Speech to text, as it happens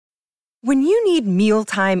When you need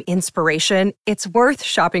mealtime inspiration, it's worth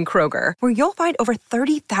shopping Kroger, where you'll find over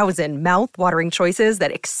 30,000 mouth-watering choices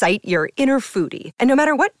that excite your inner foodie. And no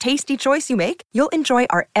matter what tasty choice you make, you'll enjoy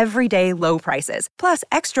our everyday low prices, plus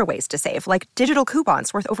extra ways to save, like digital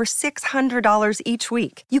coupons worth over $600 each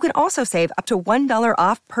week. You can also save up to $1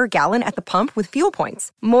 off per gallon at the pump with fuel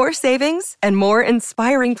points. More savings and more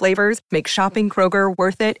inspiring flavors make shopping Kroger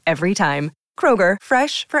worth it every time. Kroger,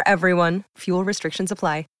 fresh for everyone. Fuel restrictions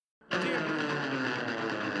apply.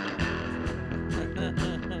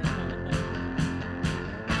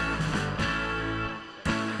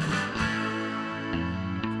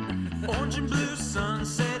 Orange and blue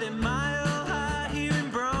sunset and mile high here in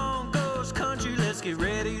Broncos country. Let's get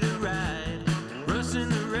ready to ride. Russ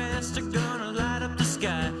and the rest are gonna light up the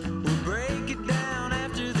sky. We'll break it down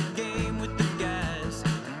after the game with the guys.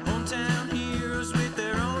 Hometown heroes with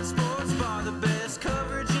their own sports bar. The best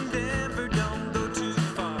coverage in Denver. Don't go too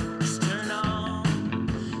far. Just turn on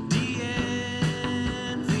DNVR.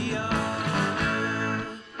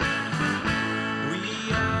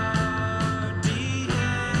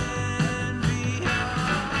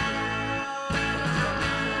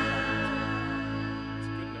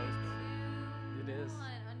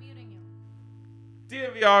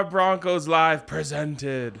 We are DNVR Broncos Live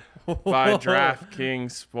presented by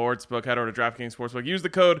DraftKings Sportsbook. Head over to DraftKings Sportsbook. Use the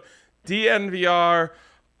code DNVR.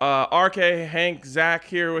 RK, Hank, Zach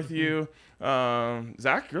here with you.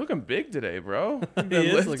 Zach, you're looking big today, bro. You've been He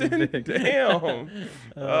is looking big. Damn.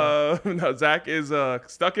 No, Zach is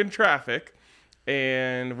stuck in traffic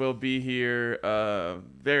and will be here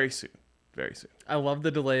very soon. Very soon. I love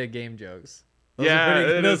the delay of game jokes.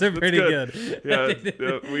 Those are pretty good.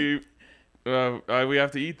 Yeah, we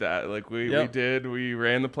have to eat that. Like we did. We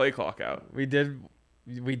ran the play clock out. We did.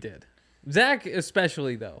 Zach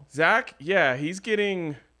especially, though. Zach, yeah, he's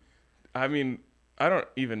getting. I mean, I don't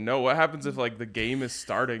even know what happens if like the game is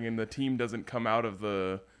starting and the team doesn't come out of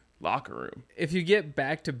the locker room. If you get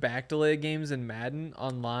back-to-back delay games in Madden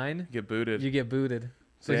online, You get booted.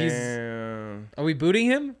 So Damn. Are we booting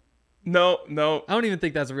him? No. I don't even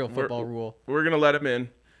think that's a real football rule. We're gonna let him in.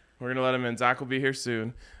 Zach will be here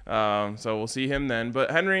soon, so we'll see him then.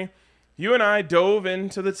 But Henry, you and I dove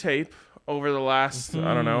into the tape over the last,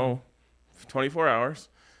 I don't know, 24 hours.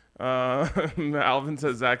 Alvin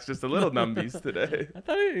says Zach's just a little numbies today. I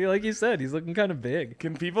thought, like you said, he's looking kind of big.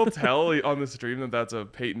 Can people tell on the stream that that's a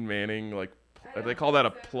Peyton Manning, like, they call that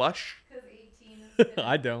a plush?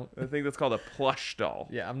 I don't. I think that's called a plush doll.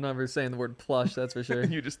 Yeah, I'm never saying the word plush, that's for sure.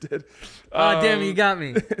 You just did. Damn it, you got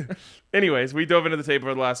me. Anyways, we dove into the tape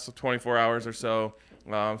over the last 24 hours or so.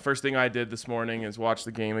 First thing I did this morning is watch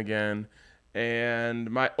the game again.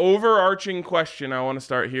 And my overarching question I want to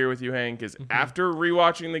start here with you, Hank, is after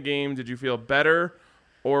rewatching the game, did you feel better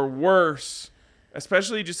or worse?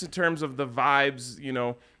 Especially just in terms of the vibes, you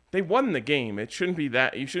know, they won the game. It shouldn't be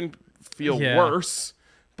that. You shouldn't feel worse.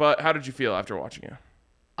 But how did you feel after watching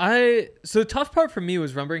it? So the tough part for me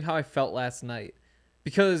was remembering how I felt last night.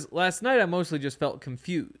 Because last night I mostly just felt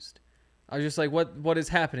confused. I was just like, what is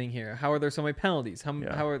happening here? How are there so many penalties?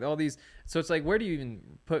 How are all these? So it's like, where do you even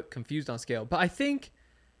put confused on scale? But I think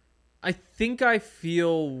I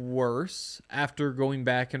feel worse after going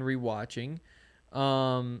back and rewatching.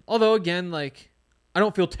 Although again, like, I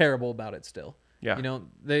don't feel terrible about it still. Yeah. You know,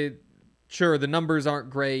 the numbers aren't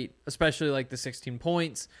great, especially like the 16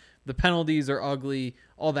 points. The penalties are ugly,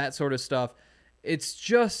 all that sort of stuff. It's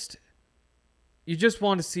just, you just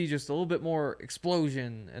want to see just a little bit more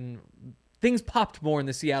explosion, and things popped more in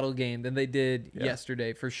the Seattle game than they did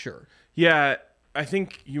yesterday for sure. Yeah, I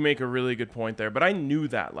think you make a really good point there, but I knew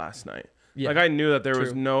that last night. Yeah, like I knew that there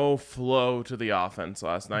was no flow to the offense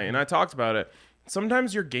last night, and I talked about it.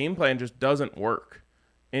 Sometimes your game plan just doesn't work.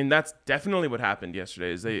 And that's definitely what happened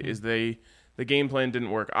yesterday. The game plan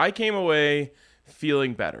didn't work. I came away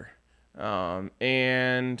feeling better,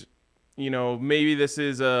 and you know, maybe this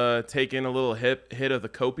is taking a little hit of the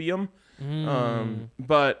copium,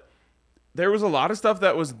 but there was a lot of stuff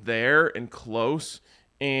that was there and close,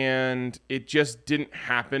 and it just didn't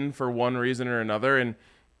happen for one reason or another. And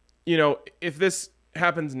you know, if this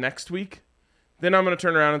happens next week, then I'm going to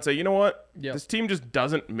turn around and say, you know what, this team just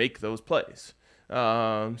doesn't make those plays.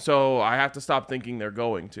 So I have to stop thinking they're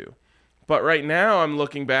going to. But right now I'm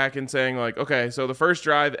looking back and saying, like, okay, so the first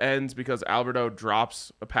drive ends because Alberto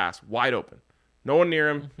drops a pass wide open. No one near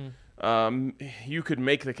him. You could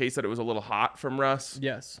make the case that it was a little hot from Russ.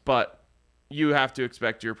 Yes. But you have to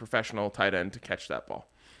expect your professional tight end to catch that ball.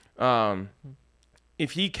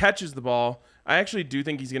 If he catches the ball, I actually do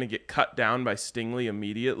think he's going to get cut down by Stingley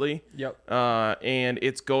immediately. Yep. And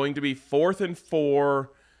it's going to be 4th and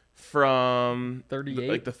 4 from 38,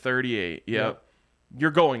 like the 38. Yep.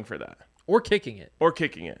 You're going for that. Or kicking it.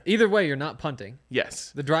 Either way, you're not punting.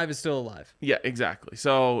 Yes. The drive is still alive. Yeah, exactly.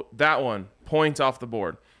 So that one, points off the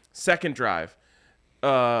board. Second drive,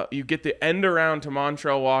 you get the end around to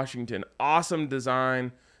Montrell Washington. Awesome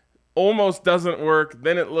design. Almost doesn't work.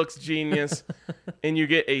 Then it looks genius. And you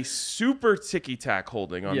get a super ticky-tack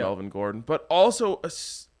holding on Melvin Gordon, but also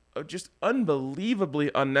a just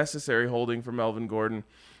unbelievably unnecessary holding for Melvin Gordon.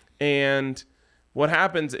 And what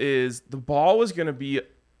happens is the ball was going to be,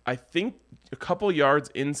 I think, a couple yards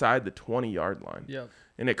inside the 20-yard line. Yep.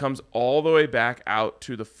 And it comes all the way back out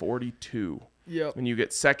to the 42. Yep. And you get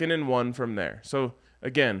 2nd and 1 from there. So,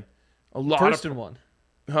 again, a lot First of... and 1.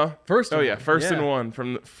 Huh? First and oh, yeah. one. First and 1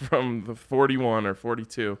 from the 41 or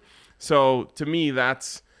 42. So, to me,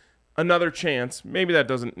 that's another chance. Maybe that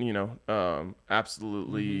doesn't,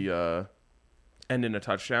 absolutely end in a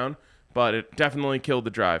touchdown, but it definitely killed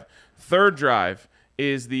the drive. Third drive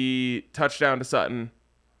is the touchdown to Sutton.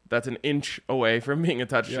 That's an inch away from being a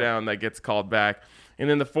touchdown that gets called back. And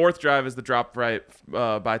then the fourth drive is the drop right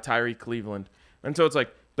by Tyree Cleveland. And so it's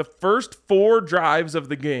like the first 4 drives of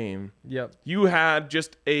the game, you had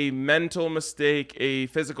just a mental mistake, a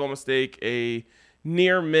physical mistake, a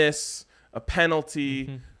near miss, a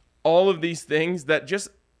penalty, all of these things that just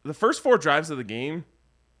the first 4 drives of the game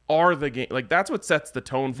are the game. Like, that's what sets the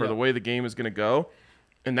tone for the way the game is going to go.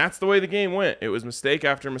 And that's the way the game went. It was mistake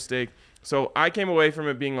after mistake. So I came away from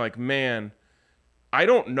it being like, man, I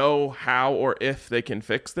don't know how or if they can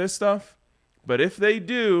fix this stuff, but if they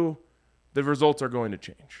do, the results are going to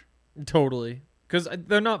change. Totally. Because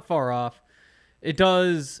they're not far off.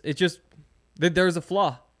 There's a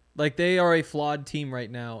flaw. Like, they are a flawed team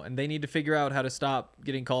right now, and they need to figure out how to stop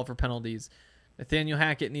getting called for penalties. Nathaniel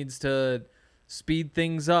Hackett needs to speed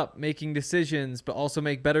things up, making decisions, but also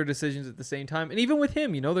make better decisions at the same time. And even with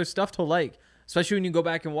him, there's stuff to like, especially when you go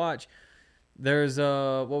back and watch. There's,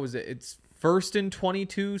 what was it? It's 1st and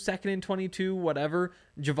 22, 2nd and 22, whatever.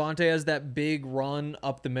 Javonte has that big run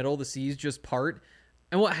up the middle. The C's just part.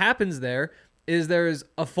 And what happens there is there's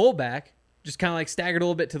a fullback just kind of like staggered a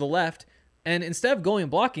little bit to the left. And instead of going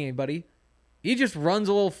and blocking anybody, he just runs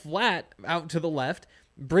a little flat out to the left,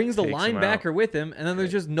 brings the linebacker with him, and then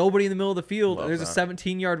there's just nobody in the middle of the field. There's a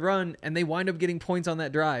 17-yard run, and they wind up getting points on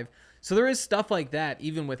that drive. So there is stuff like that,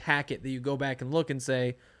 even with Hackett, that you go back and look and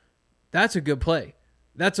say, that's a good play.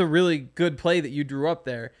 That's a really good play that you drew up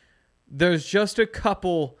there. There's just a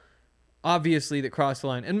couple, obviously, that cross the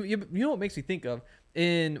line. And you know what makes me think of?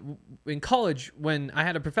 In college, when I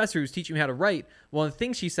had a professor who was teaching me how to write, one of the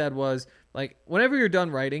things she said was, like, whenever you're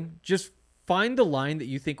done writing, just find the line that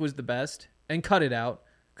you think was the best and cut it out,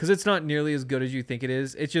 because it's not nearly as good as you think it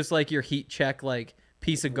is. It's just like your heat check, like,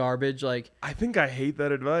 piece of garbage. Like, I think I hate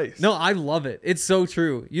that advice. No, I love it. It's so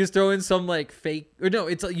true. You just throw in some like fake, or no,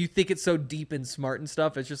 it's like you think it's so deep and smart and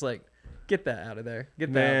stuff. It's just like, get that out of there.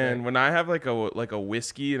 Get that out of there. Man, when I have like a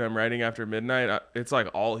whiskey and I'm writing after midnight, it's like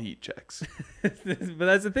all heat checks. But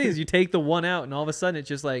that's the thing, is you take the one out and all of a sudden it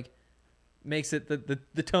just like makes it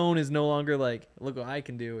the tone is no longer like, look what I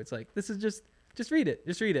can do. It's like, this is just read it.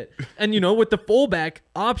 Just read it. And with the fullback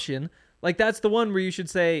option, like, that's the one where you should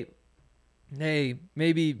say, hey,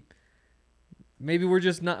 maybe we're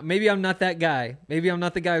just not, maybe I'm not that guy. Maybe I'm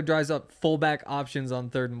not the guy who drives up fullback options on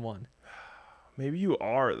 3rd and 1. Maybe you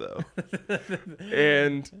are, though.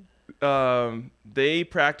 And they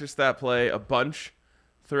practiced that play a bunch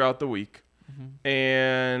throughout the week.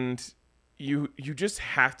 And you just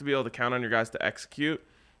have to be able to count on your guys to execute.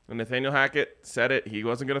 And Nathaniel Hackett said it. He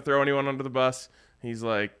wasn't going to throw anyone under the bus. He's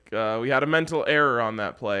like, we had a mental error on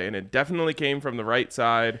that play, and it definitely came from the right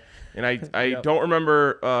side. And I don't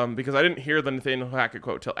remember, because I didn't hear the Nathaniel Hackett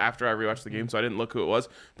quote till after I rewatched the game, so I didn't look who it was.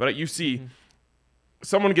 But you see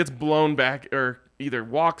someone gets blown back or either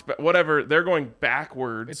walks back, whatever. They're going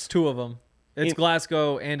backwards. It's 2 of them. It's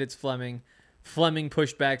Glasgow and it's Fleming. Fleming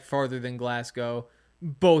pushed back farther than Glasgow.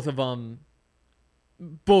 Both of them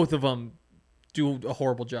do a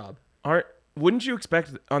horrible job. Wouldn't you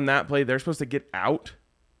expect on that play they're supposed to get out?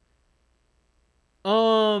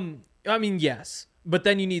 I mean, yes. But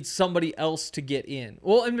then you need somebody else to get in.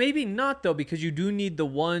 Well, and maybe not, though, because you do need the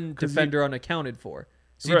one defender unaccounted for.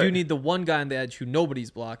 So you do need the one guy on the edge who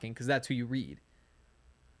nobody's blocking, because that's who you read.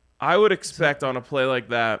 I would expect on a play like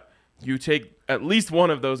that, you take at least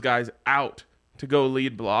one of those guys out to go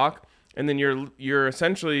lead block, and then you're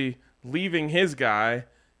essentially leaving his guy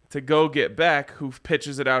to go get Beck, who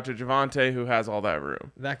pitches it out to Javonte, who has all that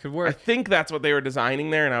room. That could work. I think that's what they were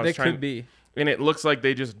designing there, and I was trying. That could be. And it looks like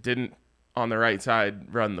they just didn't, on the right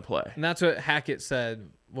side, run the play. And that's what Hackett said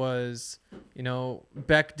was,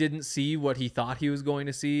 Beck didn't see what he thought he was going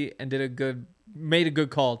to see and made a good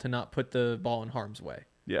call to not put the ball in harm's way.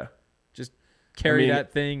 Yeah. Just carry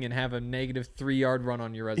that thing and have a negative 3-yard run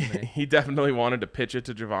on your resume. He definitely wanted to pitch it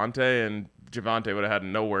to Javonte, and Javonte would have had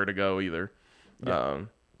nowhere to go either. Yeah.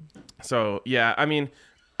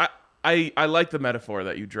 I like the metaphor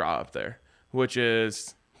that you draw up there, which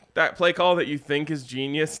is that play call that you think is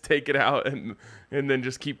genius, take it out and then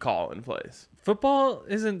just keep calling plays. Football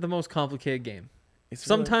isn't the most complicated game.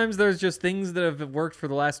 Sometimes there's just things that have worked for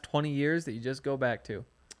the last 20 years that you just go back to.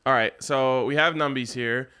 All right, so we have numbies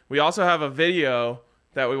here. We also have a video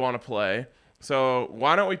that we want to play. So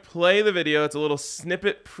why don't we play the video? It's a little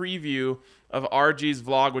snippet preview of RG's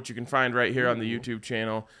vlog, which you can find right here on the YouTube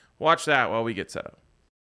channel. Watch that while we get set up.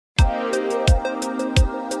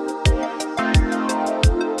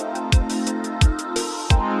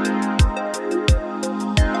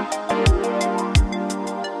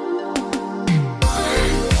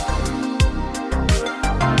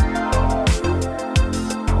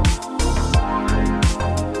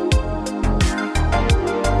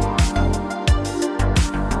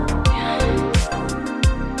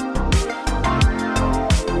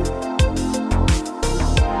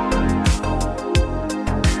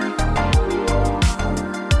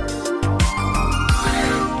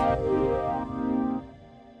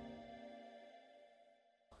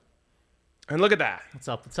 And look at that. What's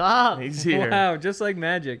up? What's up? He's here. Wow, just like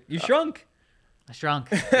magic. You shrunk. I shrunk.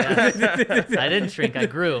 Yes. I didn't shrink. I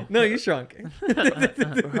grew. No, you shrunk.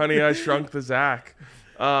 Honey, I Shrunk the Zach.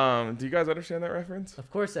 Do you guys understand that reference?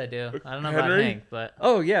 Of course I do. I don't know Henry? about Hank, but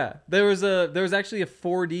Oh yeah, there was actually a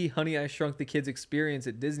 4D Honey I Shrunk the Kids experience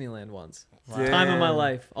at Disneyland once. Wow. Time of my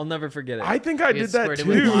life. I'll never forget it. I think I you did that squirted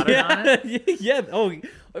with too. water on it. Yeah. Oh,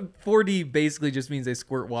 4D basically just means they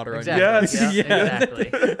squirt water Exactly. on you. Yes. Yeah,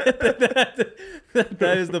 exactly.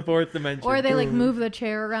 That is the fourth dimension. Or they like move the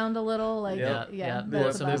chair around a little, like Yeah. yeah. Blow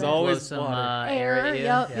That's some, about there's it. always blow some water. air at you.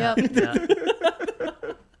 Yep, Yeah. yep.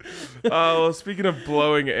 Yeah. Well, speaking of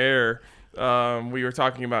blowing air, we were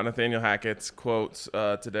talking about Nathaniel Hackett's quotes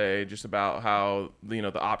today, just about how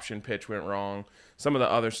the option pitch went wrong, some of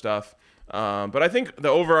the other stuff. But I think the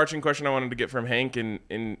overarching question I wanted to get from Hank,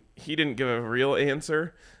 and he didn't give a real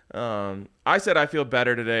answer. I said I feel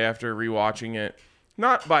better today after rewatching it,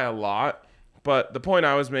 not by a lot, but the point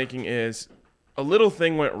I was making is a little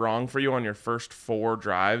thing went wrong for you on your first 4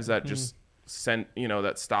 drives that just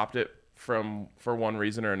that stopped it for one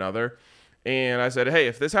reason or another. And I said, hey,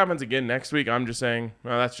 if this happens again next week, I'm just saying,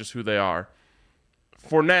 well, that's just who they are.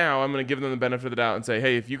 For now, I'm going to give them the benefit of the doubt and say,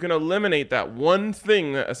 hey, if you can eliminate that one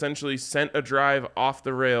thing that essentially sent a drive off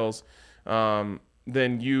the rails,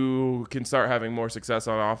 then you can start having more success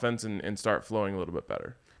on offense and start flowing a little bit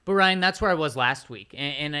better. But Ryan, that's where I was last week,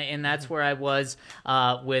 and that's where I was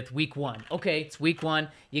with week 1. Okay, it's week 1.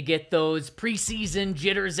 You get those preseason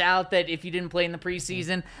jitters out that if you didn't play in the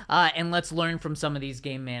preseason, and let's learn from some of these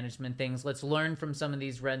game management things. Let's learn from some of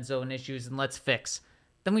these red zone issues, and let's fix.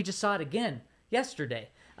 Then we just saw it again yesterday,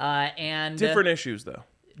 and Different issues, though.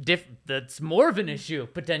 That's more of an issue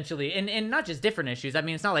potentially, and not just different issues. I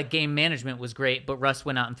mean, it's not like game management was great, but Russ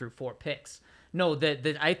went out and threw 4 picks. No,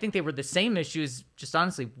 I think they were the same issues, just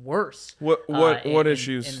honestly worse. What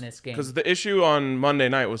issues in this game? Because the issue on Monday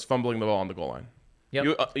night was fumbling the ball on the goal line. Yep.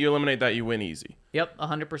 You eliminate that, you win easy. Yep,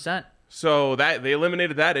 100%. So that they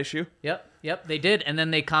eliminated that issue. Yep, they did, and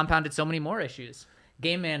then they compounded so many more issues: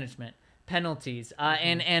 game management, penalties,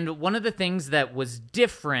 and one of the things that was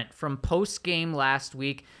different from post game last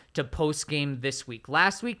week to post game this week.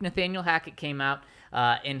 Last week, Nathaniel Hackett came out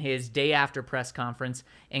in his day after press conference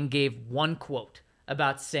and gave one quote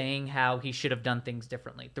about saying how he should have done things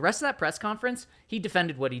differently. The rest of that press conference, he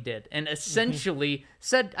defended what he did and essentially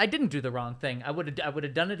said, I didn't do the wrong thing. I would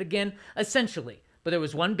have done it again, essentially. But there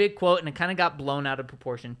was one big quote and it kind of got blown out of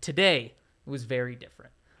proportion. Today, it was very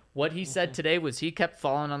different. What he said today was he kept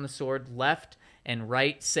falling on the sword left and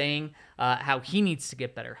right, saying how he needs to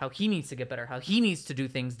get better, how he needs to get better, how he needs to do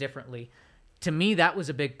things differently. To me, that was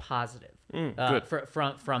a big positive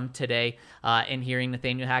from today in hearing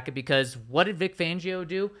Nathaniel Hackett, because what did Vic Fangio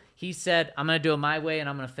do? He said, I'm going to do it my way and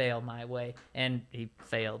I'm going to fail my way. And he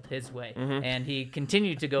failed his way. And he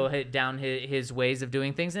continued to go down his ways of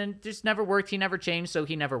doing things, and it just never worked. He never changed, so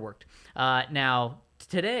he never worked. Now,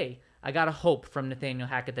 today, I got a hope from Nathaniel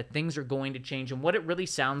Hackett that things are going to change. And what it really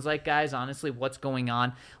sounds like, guys, honestly, what's going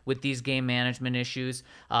on with these game management issues,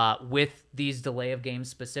 with these delay of games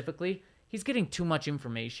specifically, He's getting too much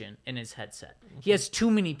information in his headset. He has too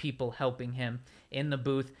many people helping him in the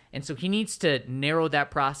booth, and so he needs to narrow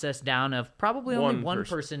that process down of probably only one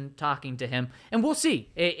person talking to him. And we'll see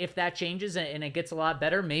if that changes and it gets a lot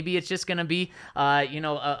better. Maybe it's just going to be,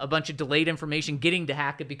 a bunch of delayed information getting to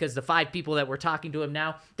Hackett because the 5 people that were talking to him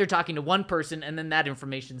now, they're talking to one person, and then that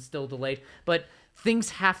information's still delayed. But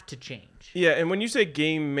things have to change. Yeah, and when you say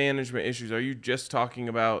game management issues, are you just talking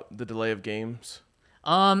about the delay of games?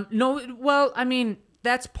 No, well, I mean,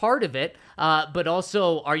 that's part of it. But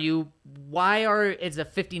also, is a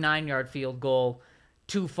 59-yard field goal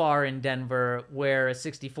too far in Denver where a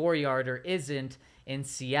 64-yarder isn't in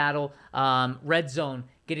Seattle? Red zone,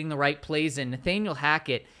 getting the right plays in. Nathaniel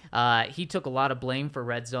Hackett, he took a lot of blame for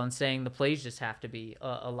red zone, saying the plays just have to be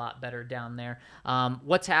a lot better down there.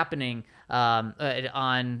 What's happening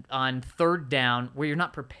on third down where you're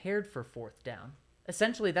not prepared for fourth down?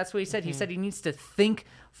 Essentially, that's what he said. He said he needs to think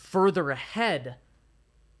further ahead.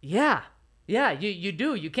 Yeah, you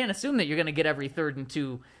do. You can't assume that you're going to get every 3rd and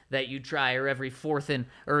 2 that you try or every 4th and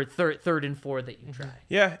or 3rd and 4 that you try.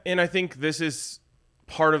 Yeah, and I think this is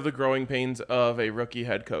part of the growing pains of a rookie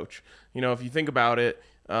head coach. If you think about it,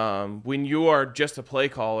 when you are just a play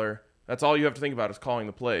caller, that's all you have to think about is calling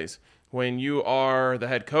the plays. When you are the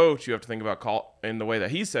head coach, you have to think about in the way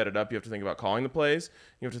that he set it up. You have to think about calling the plays.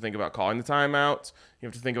 You have to think about calling the timeouts. You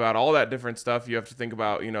have to think about all that different stuff. You have to think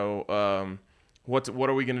about, what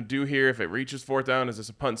are we going to do here if it reaches 4th down? Is this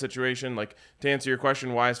a punt situation? Like, to answer your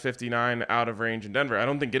question, why is 59 out of range in Denver? I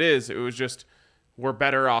don't think it is. It was just we're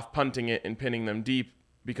better off punting it and pinning them deep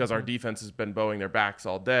because our defense has been bowing their backs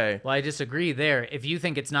all day. Well, I disagree there. If you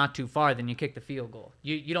think it's not too far, then you kick the field goal.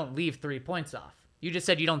 You don't leave 3 points off. You just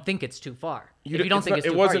said you don't think it's too far. If you don't think it's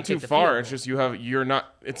too far, it wasn't too far. It's just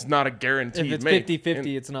it's not a guaranteed. If it's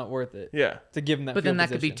 50-50, it's not worth it. Yeah. To give him that. But then that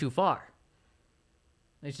position. could be too far.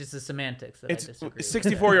 It's just the semantics that I disagree.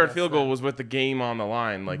 64-yard field goal was with the game on the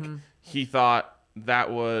line. Like he thought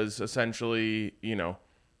that was essentially,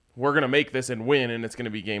 we're gonna make this and win, and it's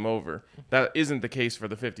gonna be game over. That isn't the case for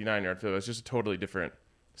the 59-yard field goal. It's just a totally different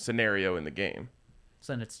scenario in the game.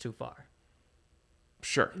 So then it's too far.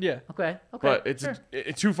 Sure. Yeah. Okay. But it's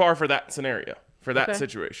too far for that scenario, for that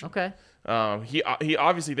situation. Okay. He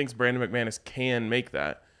obviously thinks Brandon McManus can make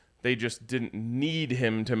that. They just didn't need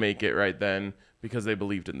him to make it right then because they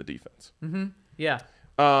believed in the defense. Mm-hmm. Yeah.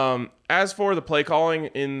 As for the play calling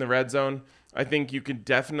in the red zone, I think you could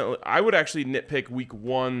I would actually nitpick week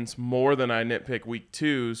 1's more than I nitpick week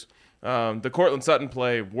 2's. The Cortland Sutton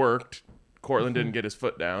play worked. Cortland didn't get his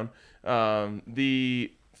foot down.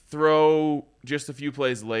 The throw just a few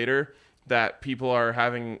plays later that people are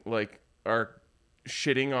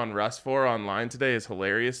shitting on Russ for online today is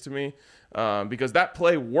hilarious to me, because that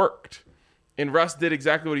play worked and Russ did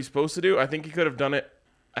exactly what he's supposed to do. I think he could have done it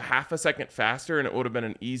a half a second faster and it would have been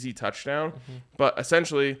an easy touchdown. But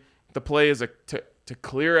essentially the play is to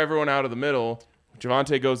clear everyone out of the middle.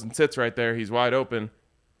 Javonte goes and sits right there. He's wide open.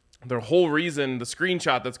 The whole reason, the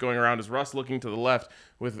screenshot that's going around is Russ looking to the left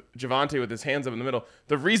with Javonte with his hands up in the middle.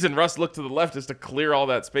 The reason Russ looked to the left is to clear all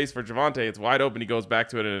that space for Javonte. It's wide open. He goes back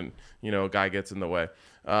to it, and a guy gets in the way.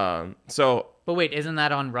 But wait, isn't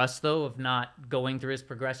that on Russ though of not going through his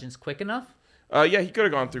progressions quick enough? Yeah, he could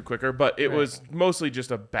have gone through quicker, but it was mostly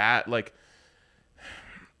just a bad.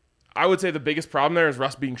 I would say the biggest problem there is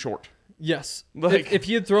Russ being short. Yes. If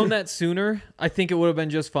he had thrown that sooner, I think it would have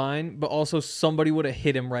been just fine. But also, somebody would have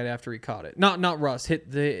hit him right after he caught it. Not Russ.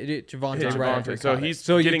 Hit Javonte right after he caught it.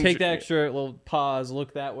 So you take the extra little pause,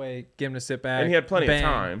 look that way, get him to sit back. And he had plenty of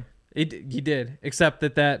time. He did, except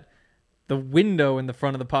that the window in the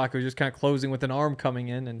front of the pocket was just kind of closing with an arm coming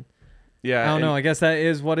in. And I don't know. I guess that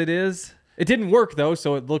is what it is. It didn't work, though,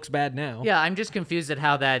 so it looks bad now. Yeah, I'm just confused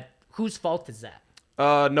at whose fault is that?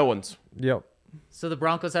 No one's. Yep. So the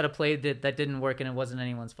Broncos had a play that didn't work, and it wasn't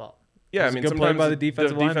anyone's fault. Yeah, I mean, sometimes by the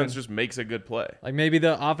defense just makes a good play. Like maybe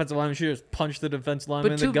the offensive lineman should just punch the defensive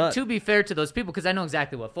lineman in the gut. To be fair to those people, because I know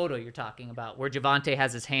exactly what photo you're talking about, where Javonte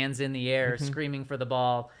has his hands in the air, screaming for the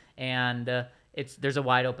ball, and there's a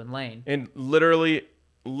wide open lane. And literally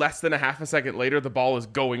less than a half a second later, the ball is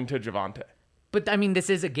going to Javonte. But I mean, this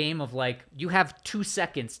is a game of you have 2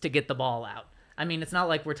 seconds to get the ball out. I mean, it's not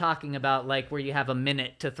like we're talking about where you have a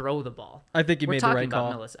minute to throw the ball. I think you made the right call. We're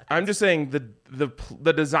talking about milliseconds. I'm just saying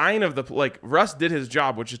the design of Russ did his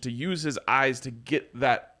job, which is to use his eyes to get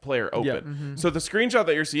that player open. Yeah. So the screenshot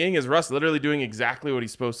that you're seeing is Russ literally doing exactly what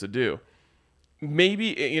he's supposed to do.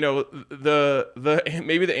 Maybe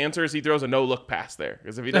maybe the answer is he throws a no look pass there,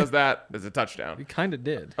 because if he does that, it's a touchdown. He kind of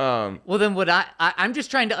did. Well, then I'm just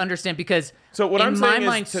trying to understand, because so what in I'm my saying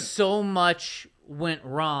mind, is so much went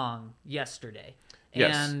wrong yesterday.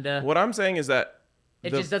 Yes. And what I'm saying is that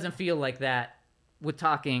it just doesn't feel like that with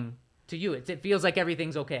talking to you. It feels like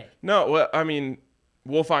everything's okay. No, well, I mean,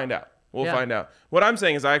 we'll find out. We'll find out. What I'm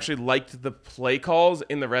saying is I actually liked the play calls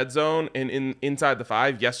in the red zone and inside the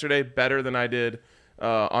 5 yesterday better than I did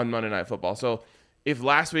on Monday Night Football. So if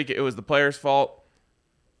last week it was the player's fault,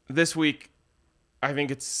 this week I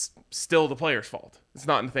think it's still the player's fault. It's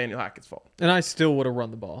not Nathaniel Hackett's fault. And I still would have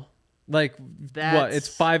run the ball. Like, what? It's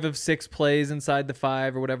 5 of 6 plays inside the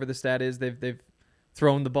 5 or whatever the stat is. They've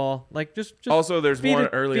thrown the ball. Like, just also, there's one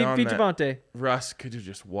early on feed that Javonte. Russ could have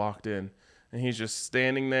just walked in, and he's just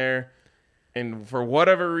standing there. And for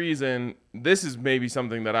whatever reason, this is maybe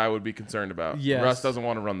something that I would be concerned about. Yes. Russ doesn't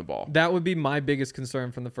want to run the ball. That would be my biggest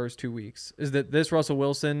concern from the first 2 weeks, is that this Russell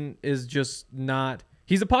Wilson is just not –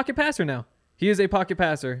 he's a pocket passer now. He is a pocket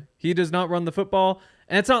passer. He does not run the football.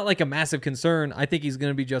 And it's not like a massive concern. I think he's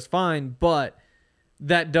going to be just fine. But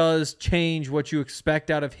that does change what you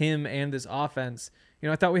expect out of him and this offense. You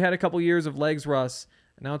know, I thought we had a couple years of legs Russ.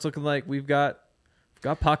 And now it's looking like we've got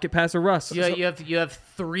pocket passer Russ. You have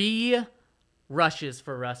 3 rushes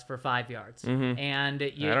for Russ for 5 yards. Mm-hmm. And I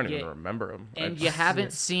don't even remember him. And you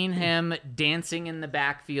haven't seen him dancing in the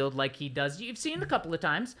backfield like he does. You've seen it a couple of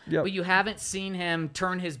times, but you haven't seen him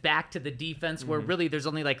turn his back to the defense where really there's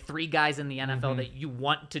only like 3 guys in the NFL that you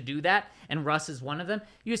want to do that, and Russ is one of them.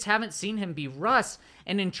 You just haven't seen him be Russ.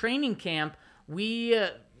 And in training camp,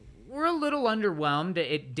 we're a little underwhelmed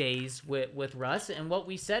at days with Russ, and what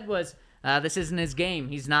we said was, this isn't his game.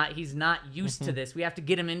 He's not used to this. We have to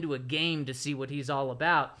get him into a game to see what he's all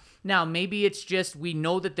about. Now, maybe it's just we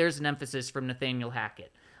know that there's an emphasis from Nathaniel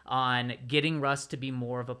Hackett on getting Russ to be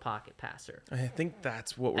more of a pocket passer. I think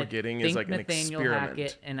that's what we're getting is like an experiment.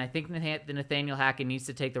 Hackett, and I think Nathaniel Hackett needs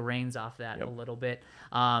to take the reins off that a little bit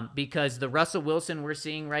because the Russell Wilson we're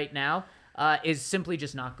seeing right now is simply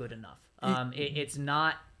just not good enough. It's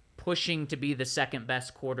not pushing to be the second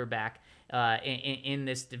best quarterback in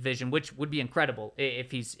this division, which would be incredible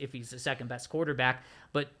if he's the second best quarterback.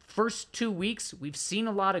 But first 2 weeks, we've seen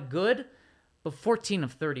a lot of good, but 14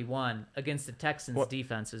 of 31 against the Texans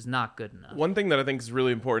defense is not good enough. One thing that I think is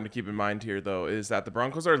really important to keep in mind here, though, is that the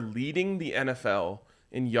Broncos are leading the NFL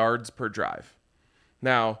in yards per drive.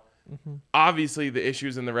 Now, obviously the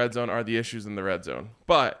issues in the red zone are the issues in the red zone,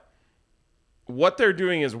 but what they're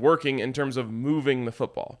doing is working in terms of moving the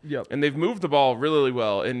football. Yep. And they've moved the ball really, really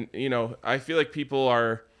well. And, you know, I feel like people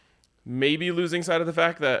are maybe losing sight of the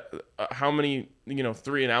fact that how many,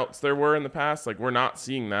 3 and outs there were in the past. Like, we're not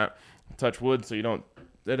seeing that. Touch wood so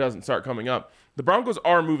it doesn't start coming up. The Broncos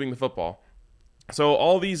are moving the football. So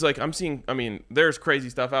all these, like, there's crazy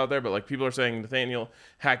stuff out there, but, like, people are saying Nathaniel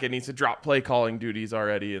Hackett needs to drop play calling duties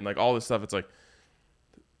already and, like, all this stuff. It's like,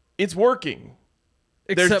 it's working.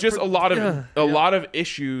 There's just a lot of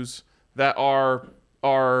issues that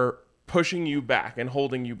are pushing you back and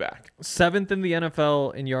holding you back. 7th in the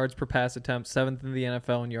NFL in yards per pass attempt, 7th in the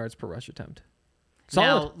NFL in yards per rush attempt.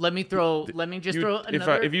 Solid. Now, let me just throw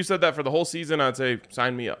another. If you said that for the whole season, I'd say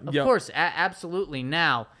sign me up. Of course, absolutely.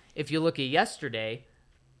 Now, if you look at yesterday,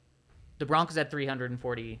 the Broncos had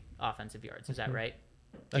 340 offensive yards. Is that right?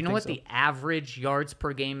 Do you know what the average yards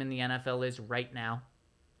per game in the NFL is right now?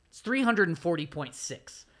 It's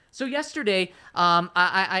 340.6. So yesterday,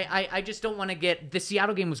 I just don't want to get – the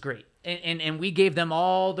Seattle game was great, and we gave them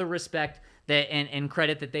all the respect that and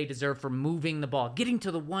credit that they deserve for moving the ball, getting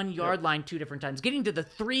to the 1 yard line 2 different times, getting to the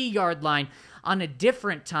 3 yard line on a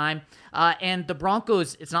different time. And the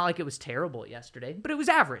Broncos, it's not like it was terrible yesterday, but it was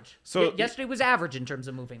average. So yesterday was average in terms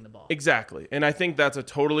of moving the ball. Exactly, and I think that's a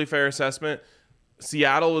totally fair assessment.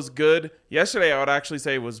 Seattle was good. Yesterday, I would actually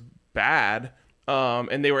say was bad.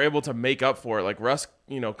 And they were able to make up for it. Like Russ,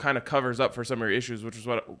 kind of covers up for some of your issues, which is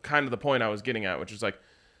what kind of the point I was getting at, which is like,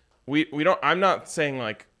 we don't, I'm not saying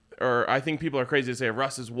like, or I think people are crazy to say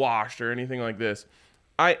Russ is washed or anything like this.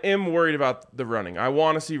 I am worried about the running. I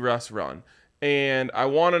want to see Russ run. And I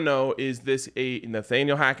want to know, is this a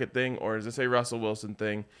Nathaniel Hackett thing or is this a Russell Wilson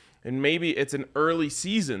thing? And maybe it's an early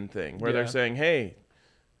season thing where they're saying, hey,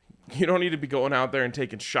 you don't need to be going out there and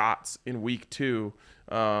taking shots in week 2.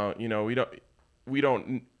 We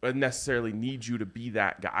don't necessarily need you to be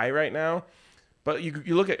that guy right now. But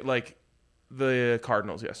you look at like the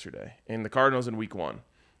Cardinals yesterday and the Cardinals in week 1,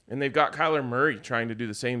 and they've got Kyler Murray trying to do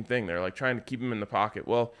the same thing. They're like trying to keep him in the pocket.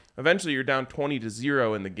 Well, eventually you're down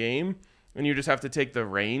 20-0 in the game, and you just have to take the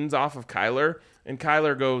reins off of Kyler, and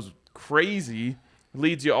Kyler goes crazy,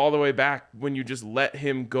 leads you all the way back when you just let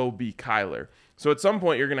him go be Kyler. So at some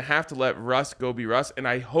point you're going to have to let Russ go be Russ, and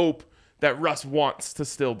I hope that Russ wants to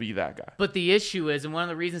still be that guy. But the issue is, and one of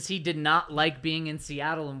the reasons he did not like being in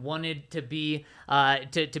Seattle and wanted to be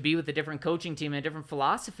to be with a different coaching team and a different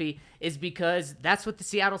philosophy, is because that's what the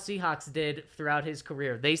Seattle Seahawks did throughout his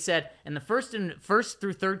career. They said in the first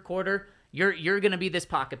through third quarter, you're going to be this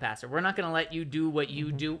pocket passer. We're not going to let you do what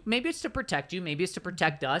you do. Maybe it's to protect you. Maybe it's to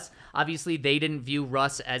protect us. Obviously, they didn't view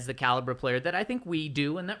Russ as the caliber player that I think we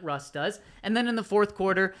do and that Russ does. And then in the fourth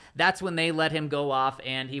quarter, that's when they let him go off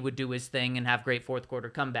and he would do his thing and have great fourth quarter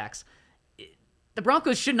comebacks. The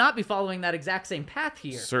Broncos should not be following that exact same path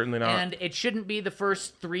here. Certainly not. And it shouldn't be the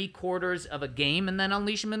first 3 quarters of a game and then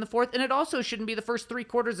unleash him in the fourth. And it also shouldn't be the first 3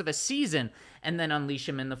 quarters of a season and then unleash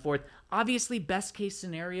him in the fourth. Obviously, best case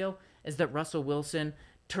scenario is that Russell Wilson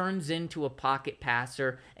turns into a pocket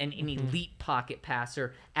passer and an elite pocket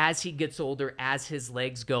passer as he gets older, as his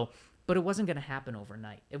legs go. But it wasn't going to happen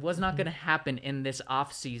overnight. It was not going to happen in this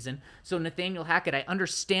offseason. So Nathaniel Hackett, I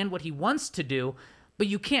understand what he wants to do, but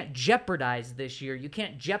you can't jeopardize this year. You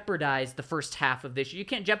can't jeopardize the first half of this year. You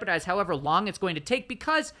can't jeopardize however long it's going to take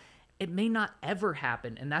because it may not ever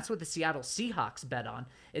happen. And that's what the Seattle Seahawks bet on,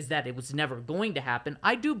 is that it was never going to happen.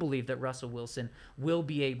 I do believe that Russell Wilson will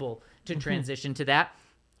be able to transition to that.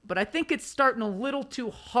 But I think it's starting a little too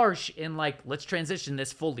harsh in let's transition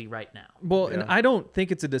this fully right now. Well, and I don't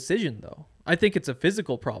think it's a decision, though. I think it's a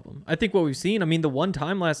physical problem. I think what we've seen, the one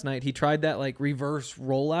time last night he tried that reverse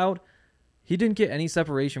rollout. He didn't get any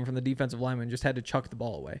separation from the defensive lineman, just had to chuck the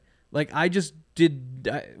ball away.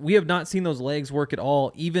 We have not seen those legs work at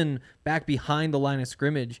all, even back behind the line of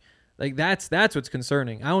scrimmage. That's what's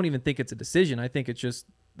concerning. I don't even think it's a decision. I think it's just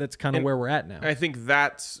that's kind of where we're at now. I think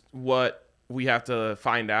that's what we have to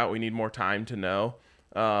find out. We need more time to know.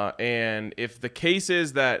 And if the case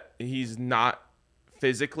is that he's not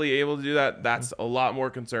physically able to do that, that's a lot more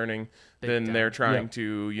concerning than they're trying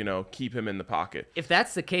to, keep him in the pocket. If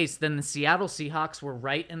that's the case, then the Seattle Seahawks were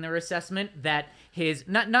right in their assessment that his,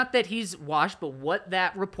 not that he's washed, but what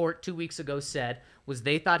that report 2 weeks ago said was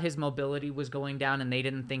they thought his mobility was going down and they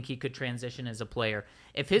didn't think he could transition as a player.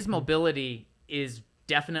 If his mobility is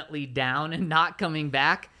definitely down and not coming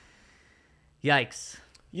back, yikes.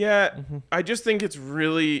 Yeah, I just think it's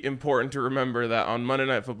really important to remember that on Monday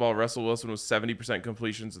Night Football, Russell Wilson was 70%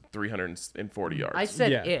 completions at 340 yards. I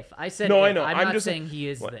said if. I said no, if. I know. I'm not just saying he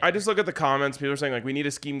is there. I just look at the comments. People are saying, we need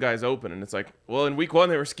to scheme guys open. And it's well, in week 1,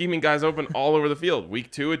 they were scheming guys open all over the field. Week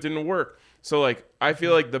 2, it didn't work. So, I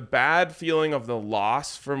feel like the bad feeling of the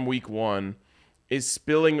loss from week 1 is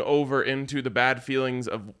spilling over into the bad feelings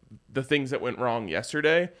of the things that went wrong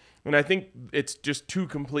yesterday. And I think it's just 2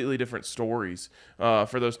 completely different stories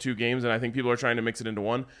for those 2 games, and I think people are trying to mix it into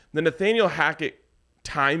one. The Nathaniel Hackett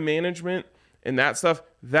time management and that stuff,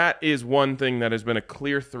 that is one thing that has been a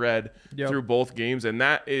clear thread through both games, and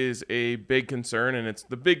that is a big concern, and it's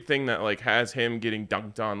the big thing that has him getting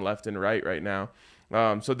dunked on left and right now.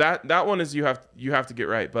 So that one is you have to get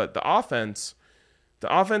right. But the offense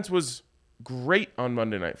was great on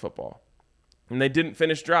Monday Night Football. And they didn't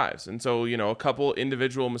finish drives. And so, a couple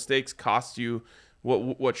individual mistakes cost you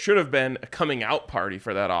what should have been a coming out party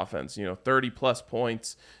for that offense. 30-plus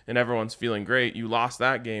points, and everyone's feeling great. You lost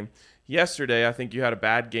that game. Yesterday, I think you had a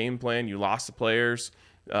bad game plan. You lost the players,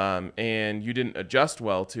 and you didn't adjust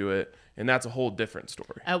well to it. And that's a whole different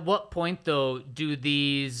story. At what point, though, do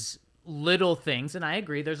these little things, and I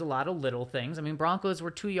agree, there's a lot of little things. Broncos were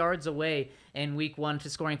 2 yards away in week 1 to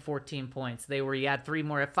scoring 14 points. You had 3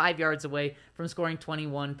 more at 5 yards away from scoring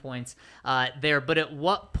 21 points there. But at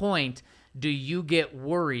what point do you get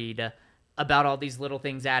worried about all these little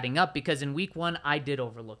things adding up? Because in week 1, I did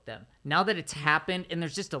overlook them. Now that it's happened, and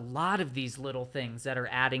there's just a lot of these little things that are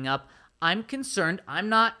adding up, I'm concerned. I'm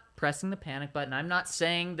not pressing the panic button. I'm not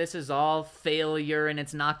saying this is all failure and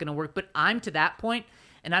it's not going to work, but I'm to that point.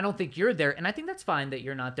 And I don't think you're there, and I think that's fine that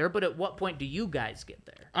you're not there, but at what point do you guys get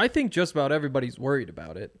there? I think just about everybody's worried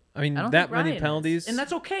about it. I don't that think many Ryan penalties. is. And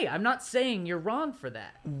that's okay. I'm not saying you're wrong for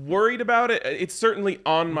that. Worried about it? It's certainly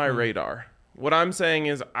on my radar. What I'm saying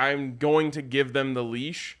is I'm going to give them the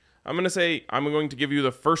leash. I'm going to say I'm going to give you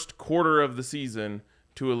the first quarter of the season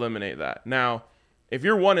to eliminate that. Now, if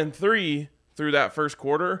you're 1-3 through that first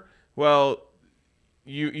quarter, well,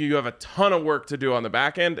 you have a ton of work to do on the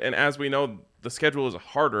back end, and as we know, the schedule is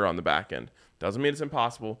harder on the back end. Doesn't mean it's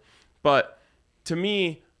impossible. But to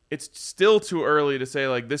me, it's still too early to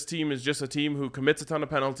say, this team is just a team who commits a ton of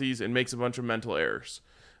penalties and makes a bunch of mental errors.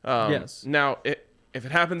 Yes. Now, if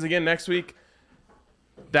it happens again next week,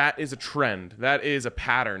 that is a trend. That is a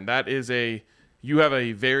pattern. You have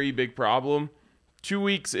a very big problem. 2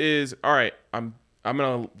 weeks is, all right, I'm going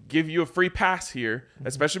to give you a free pass here,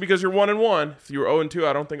 especially because you're 1-1. If you were 0-2,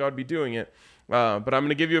 I don't think I would be doing it. But I'm going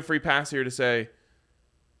to give you a free pass here to say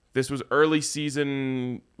this was early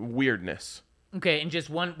season weirdness. Okay, and just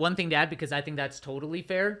one thing to add, because I think that's totally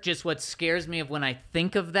fair. Just what scares me of when I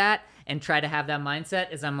think of that and try to have that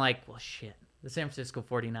mindset is I'm like, well, shit. The San Francisco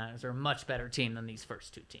 49ers are a much better team than these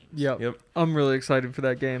first two teams. Yep. I'm really excited for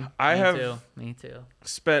that game. Me too.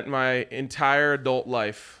 Spent my entire adult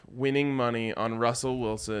life winning money on Russell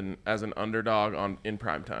Wilson as an underdog in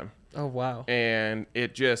primetime. Oh, wow. And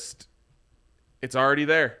it's already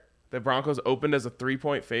there. The Broncos opened as a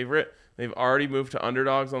 3-point favorite. They've already moved to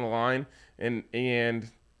underdogs on the line, and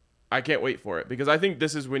I can't wait for it because I think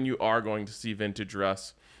this is when you are going to see vintage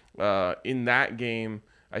Russ. In that game,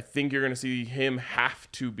 I think you're going to see him have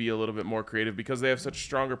to be a little bit more creative because they have such a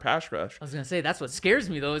stronger pass rush. I was going to say, that's what scares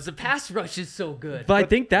me, though, is the pass rush is so good. But I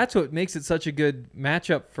think that's what makes it such a good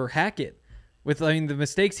matchup for Hackett. The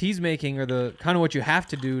mistakes he's making are the kind of what you have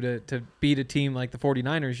to do to beat a team like the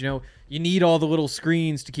 49ers. You need all the little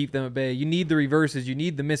screens to keep them at bay. You need the reverses. You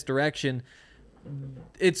need the misdirection.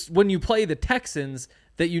 It's when you play the Texans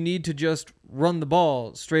that you need to just run the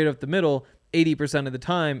ball straight up the middle 80% of the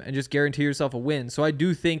time and just guarantee yourself a win. So I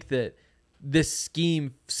do think that this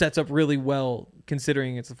scheme sets up really well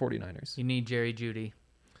considering it's the 49ers. You need Jerry Jeudy.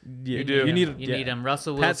 Yeah, you do. You need him.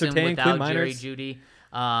 Russell Pat Wilson Surtain, without Quinn Jerry Miners. Jeudy.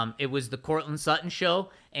 It was the Cortland Sutton show,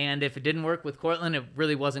 and if it didn't work with Cortland, it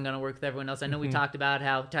really wasn't going to work with everyone else. I know we talked about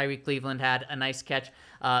how Tyree Cleveland had a nice catch,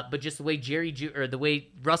 but just the way the way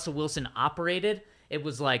Russell Wilson operated, it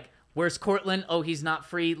was like, where's Cortland? Oh, he's not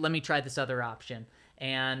free. Let me try this other option.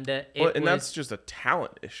 And that's just a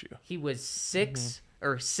talent issue. He was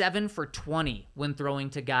 7 for 20 when throwing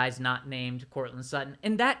to guys not named Cortland Sutton,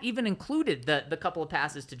 and that even included the couple of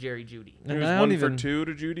passes to Jerry Jeudy. He was 1 for 2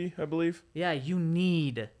 to Jeudy, I believe. Yeah, you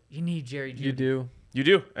need Jerry Jeudy. You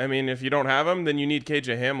do. I mean, if you don't have him, then you need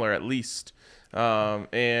KJ Hamler at least.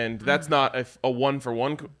 And that's not a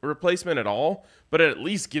 1-for-1 replacement at all, but it at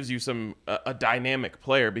least gives you a dynamic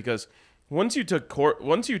player because once you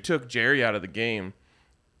took Jerry out of the game,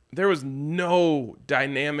 there was no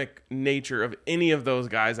dynamic nature of any of those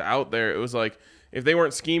guys out there. It was like if they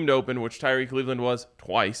weren't schemed open, which Tyree Cleveland was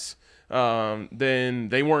twice, then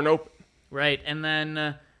they weren't open. Right, and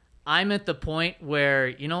then I'm at the point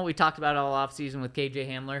where, we talked about all offseason with KJ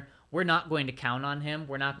Hamler. We're not going to count on him.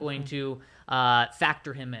 We're not going to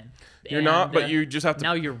factor him in. You're not, but you just have to.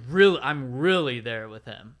 Now I'm really there with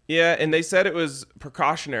him. Yeah, and they said it was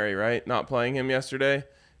precautionary, right? Not playing him yesterday.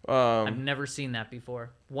 I've never seen that before.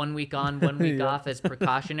 1 week on, 1 week off as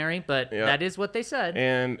precautionary, but that is what they said.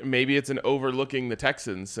 And maybe it's an overlooking the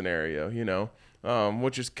Texans scenario,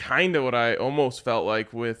 which is kind of what I almost felt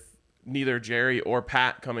like with neither Jerry or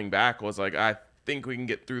Pat coming back was like, I think we can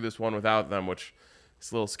get through this one without them, which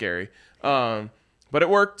is a little scary. But it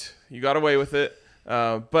worked. You got away with it.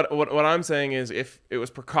 But what I'm saying is if it was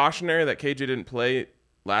precautionary that KJ didn't play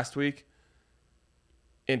last week,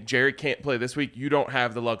 and Jerry can't play this week, you don't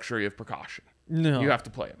have the luxury of precaution. No. You have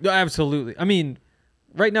to play him. No, absolutely. I mean,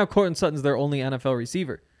 right now, Cortland Sutton's their only NFL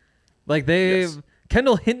receiver.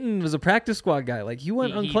 Kendall Hinton was a practice squad guy. Like, he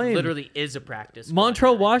went unclaimed. He literally is a practice squad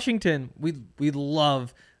Montrell guy. Washington, we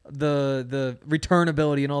love the return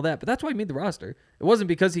ability and all that, but that's why he made the roster. It wasn't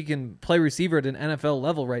because he can play receiver at an NFL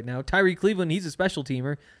level right now. Tyree Cleveland, he's a special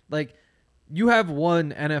teamer. Like, you have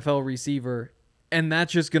one NFL receiver, and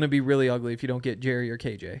that's just going to be really ugly if you don't get Jerry or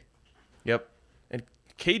KJ. Yep. And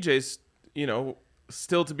KJ's,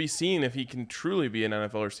 still to be seen if he can truly be an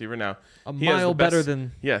NFL receiver now. He mile better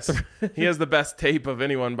than... Yes. He has the best tape of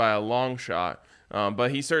anyone by a long shot.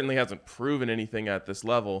 But he certainly hasn't proven anything at this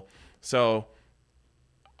level. So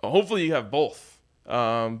hopefully you have both.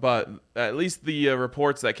 But at least the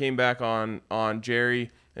reports that came back on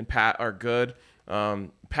Jerry and Pat are good.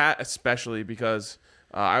 Pat especially because...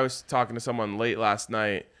 I was talking to someone late last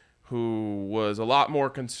night who was a lot more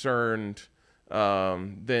concerned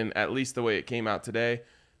than at least the way it came out today.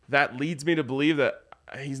 That leads me to believe that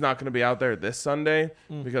he's not going to be out there this Sunday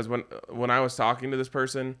because when I was talking to this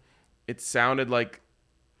person, it sounded like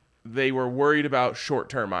they were worried about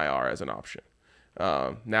short-term IR as an option.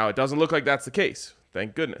 Now, it doesn't look like that's the case.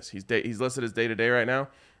 Thank goodness. He's listed as day-to-day right now,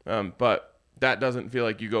 but that doesn't feel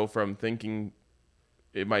like you go from thinking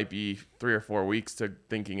it might be 3 or 4 weeks to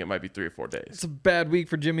thinking it might be 3 or 4 days. It's a bad week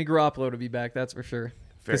for Jimmy Garoppolo to be back, that's for sure.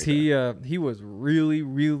 Because he was really,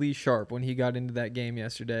 really sharp when he got into that game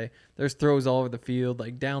yesterday. There's throws all over the field,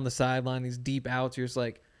 like down the sideline, these deep outs. You're just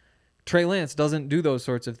like, Trey Lance doesn't do those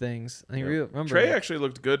sorts of things. And Trey actually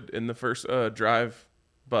looked good in the first drive,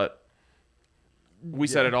 but we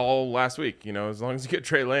said it all last week. As long as you get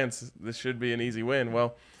Trey Lance, this should be an easy win.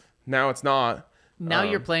 Well, now it's not. Now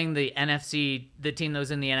you're playing the team that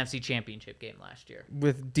was in the NFC Championship game last year.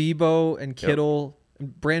 With Debo and Kittle,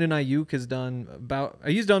 Brandon Ayuk has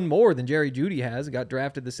done more than Jerry Jeudy has. Got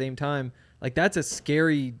drafted the same time. Like, that's a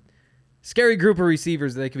scary group of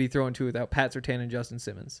receivers that they could be throwing to without Pat Surtain and Justin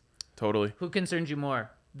Simmons. Totally. Who concerns you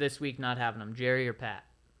more this week not having them, Jerry or Pat?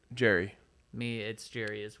 Jerry. Me, it's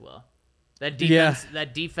Jerry as well. That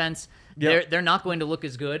defense, they're not going to look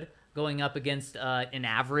as good going up against an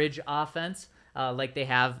average offense like they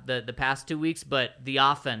have the past 2 weeks, but the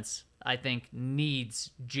offense, I think, needs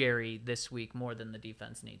Jerry this week more than the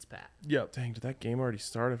defense needs Pat. Yep. Dang, did that game already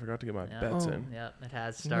start? I forgot to get my bets in. Yep, it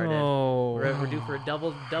has started. No. We're due for a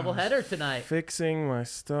double header tonight. Fixing my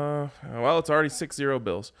stuff. Well, it's already 6-0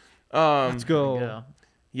 Bills. Let's go. Go.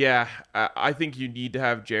 Yeah, I think you need to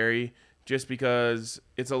have Jerry just because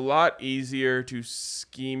it's a lot easier to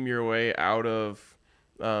scheme your way out of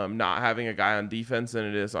not having a guy on defense than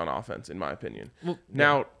it is on offense, in my opinion. Well,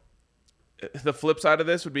 now, the flip side of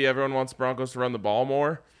this would be everyone wants the Broncos to run the ball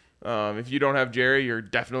more. If you don't have Jerry, you're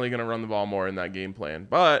definitely going to run the ball more in that game plan.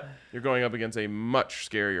 But you're going up against a much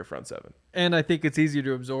scarier front seven. And I think it's easier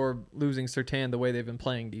to absorb losing Surtain the way they've been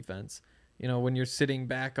playing defense. You know, when you're sitting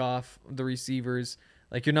back off the receivers,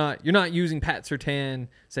 like you're not using Pat Surtain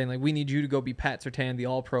saying like, we need you to go be Pat Surtain, the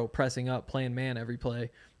all-pro, pressing up, playing man every play.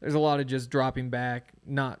 There's a lot of just dropping back.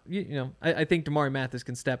 I think Damari Mathis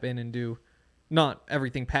can step in and do not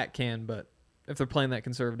everything Pat can, but if they're playing that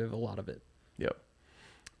conservative, a lot of it. Yep.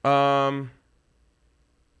 So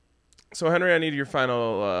Henry, I need your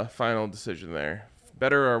final decision there.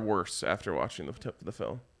 Better or worse after watching the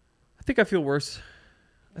film? I think I feel worse.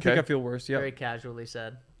 I think I feel worse. Yep. Very casually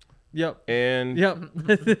said. Yep. And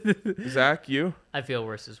Zach, you? I feel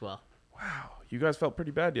worse as well. Wow. You guys felt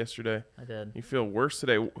pretty bad yesterday. I did. You feel worse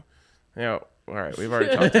today. Yeah. All right. We've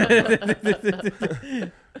already talked about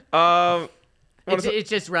it. It's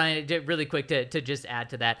just, Ryan, really quick to just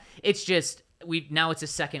add to that. It's just, now it's a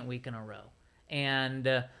second week in a row.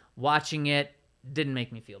 And watching it didn't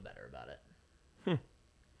make me feel better about it.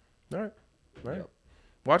 All right. Yep.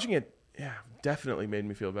 Watching it, definitely made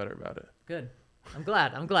me feel better about it. Good. I'm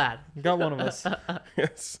glad. Got one of us.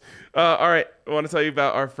 Yes. All right. I want to tell you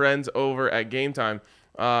about our friends over at Game Time.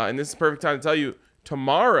 And this is the perfect time to tell you,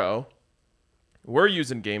 tomorrow, we're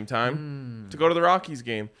using Game Time to go to the Rockies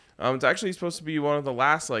game. It's actually supposed to be one of the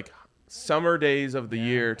last, summer days of the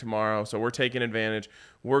year tomorrow. So we're taking advantage.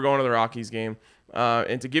 We're going to the Rockies game.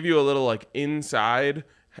 And to give you a little, inside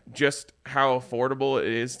just how affordable it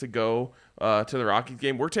is to go to the Rockies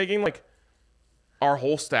game, we're taking, our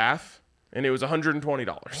whole staff. And it was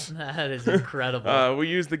 $120. That is incredible. We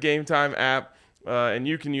use the Game Time app, and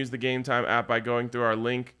you can use the Game Time app by going through our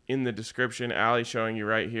link in the description. Allie's showing you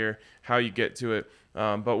right here how you get to it.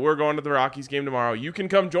 But we're going to the Rockies game tomorrow. You can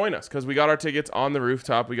come join us because we got our tickets on the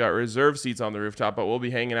rooftop. We got reserved seats on the rooftop, but we'll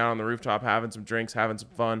be hanging out on the rooftop, having some drinks, having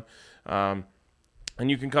some fun. And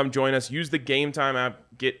you can come join us. Use the Game Time app.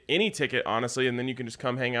 Get any ticket, honestly, and then you can just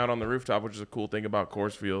come hang out on the rooftop, which is a cool thing about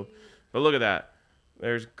Coors Field. But look at that.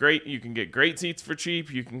 You can get great seats for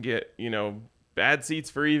cheap. You can get, bad seats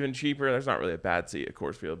for even cheaper. There's not really a bad seat at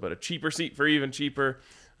Coors Field, but a cheaper seat for even cheaper.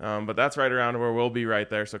 But that's right around where we'll be right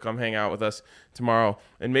there. So come hang out with us tomorrow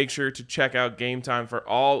and make sure to check out Game Time for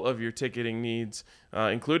all of your ticketing needs,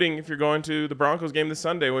 including if you're going to the Broncos game this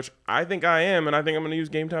Sunday, which I think I am, and I think I'm going to use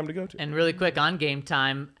Game Time to go to. And really quick on Game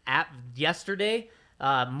Time, yesterday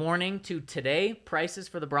morning to today, prices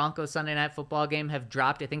for the Broncos Sunday Night Football game have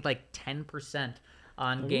dropped, I think, 10%.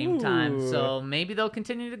 On Game Time. So maybe they'll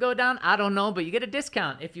continue to go down. I don't know, but you get a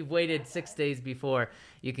discount if you've waited 6 days before.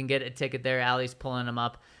 You can get a ticket there. Allie's pulling them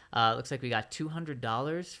up. Looks like we got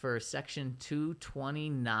 $200 for Section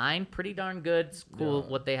 229. Pretty darn good. It's cool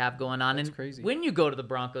what they have going on. That's and crazy. When you go to the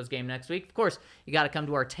Broncos game next week, of course, you got to come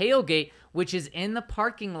to our tailgate, which is in the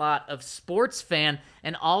parking lot of Sports Fan,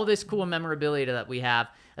 and all this cool memorabilia that we have.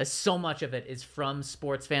 So much of it is from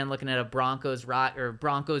Sports Fan. Looking at a Broncos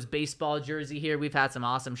baseball jersey here. We've had some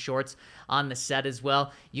awesome shorts on the set as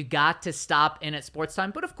well. You got to stop in at Sports Time.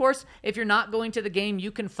 But of course, if you're not going to the game,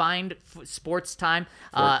 you can find Sports Time.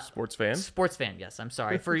 Sports Fan? Sports Fan, yes. I'm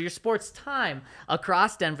sorry. For your Sports Time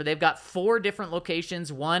across Denver, they've got 4 different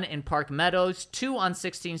locations. 1 in Park Meadows, 2 on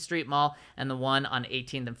 16th Street Mall, and the 1 on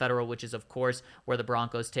 18th and Federal, which is, of course, where the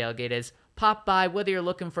Broncos tailgate is. Pop by, whether you're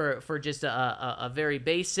looking for just a very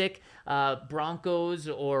basic Broncos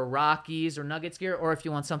or Rockies or Nuggets gear, or if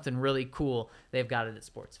you want something really cool, they've got it at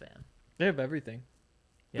Sports Fan. They have everything.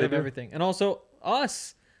 They have everything. And also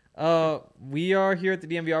us. We are here at the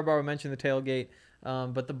DMVR bar. We mentioned the tailgate,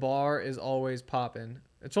 but the bar is always popping.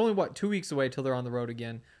 It's only, 2 weeks away till they're on the road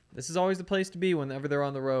again. This is always the place to be whenever they're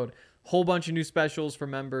on the road. Whole bunch of new specials for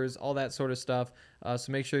members, all that sort of stuff.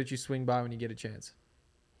 So make sure that you swing by when you get a chance.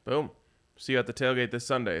 Boom. See you at the tailgate this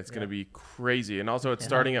Sunday. It's going to be crazy. And also it's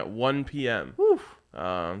starting at 1 p.m.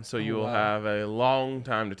 So you will have a long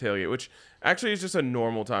time to tailgate, which actually is just a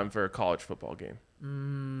normal time for a college football game.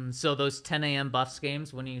 So those 10 a.m. Buffs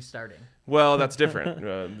games, when are you starting? Well, that's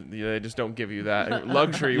different. They just don't give you that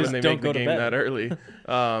luxury when they make the game that early.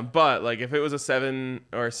 But like if it was a 7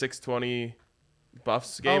 or 6:20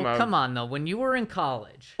 Buffs game, Come on though. When you were in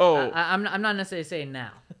college, I'm not necessarily saying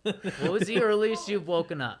now. What was the earliest you've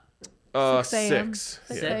woken up? 6 a.m. 6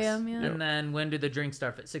 a.m. Yeah. And then when do the drinks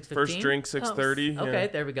start? At 6:15. First drink 6:30. Okay,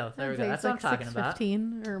 there we go. That's what I'm talking about.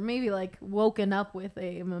 6:15, or maybe like woken up with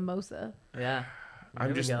a mimosa. Yeah.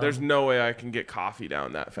 There's no way I can get coffee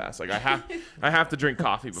down that fast. Like I have to drink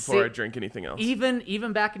coffee before I drink anything else.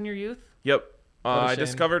 Even back in your youth? Yep. I shame.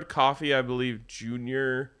 discovered coffee, I believe,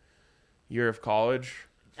 junior year of college.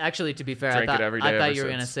 Actually, to be fair, I Drank it every day thought ever you were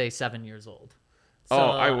going to since. say 7 years old. So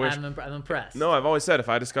I wish. I'm impressed. No, I've always said if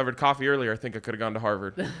I discovered coffee earlier, I think I could have gone to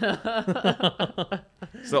Harvard.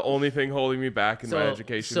 It's the only thing holding me back in my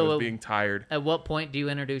education was being tired. At what point do you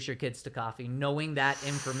introduce your kids to coffee, knowing that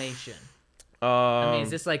information? I mean,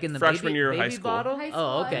 is this like in the freshman year of baby high school? bottle? High school,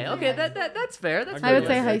 Oh, okay, I okay, think. that's fair. That's I would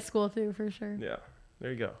say realistic. high school too, for sure. Yeah,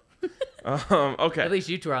 there you go. Okay. At least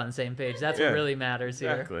you two are on the same page. That's what really matters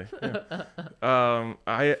here. Exactly. Yeah.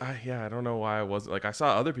 I don't know why I wasn't like I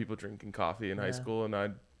saw other people drinking coffee in high school and I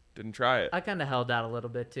didn't try it. I kind of held out a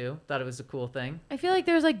little bit too. Thought it was a cool thing. I feel like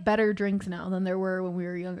there's like better drinks now than there were when we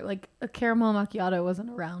were younger. Like a caramel macchiato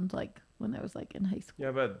wasn't around like when I was like in high school.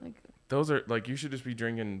 Yeah, but Like, those are like you should just be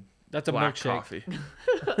drinking That's a black milkshake. coffee.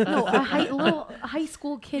 no, a little high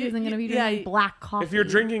school kid isn't gonna be drinking black coffee. If you're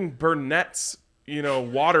drinking Burnett's,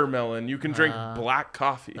 watermelon, you can drink black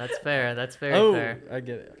coffee. That's fair. That's very Oh, fair. I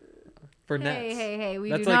get it. Burnett's. Hey, we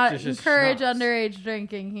That's do like not just encourage schnapps. underage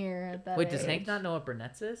drinking here at that Wait, does age. Hank not know what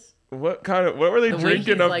Burnett's is? What were they The way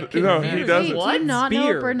drinking he's, up? like, No, he confused. doesn't. What? Do you not know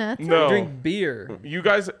Beer. what Burnett's No. is? Drink beer. You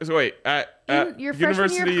guys, so wait, at Your freshman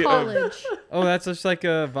University year of college. Oh, that's just like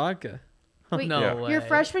a vodka. Wait, No Yeah. way. your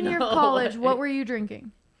freshman year of No college, way. what were you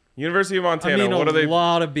drinking? University of I Montana. mean, what are they?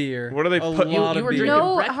 lot of beer. what are they A putting- lot You of were beer. drinking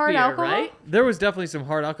No Breck hard beer, alcohol? right? There was definitely some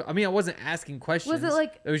hard alcohol. I mean, I wasn't asking questions. Was it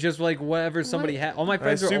like- It was just like whatever somebody had. All my I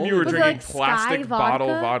friends were assume older. you were Was it drinking like Sky plastic bottle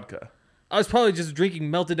vodka? vodka. I was probably just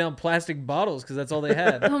drinking melted down plastic bottles because that's all they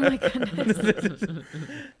had. Oh my goodness.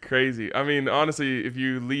 Crazy. I mean, honestly, if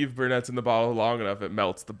you leave Burnett's in the bottle long enough, it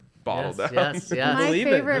melts the bottle down. Yes. My Believe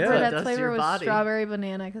it, favorite yeah. Burnett's Does to flavor your was body. strawberry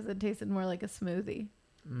banana because it tasted more like a smoothie.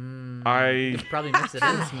 I Probably mix it in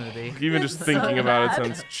a smoothie, even just thinking about it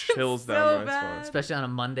bad. sends chills So down my bad. spine. especially on a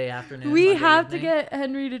Monday afternoon. We Monday have to evening. get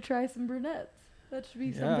Henry to try some Burnett's. That should be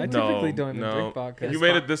Yeah, I something. typically don't even no. drink vodka. You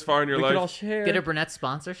made it this far in your We could all life. share. Get a Burnett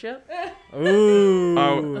sponsorship. Ooh.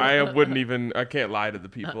 I wouldn't even. I can't lie to the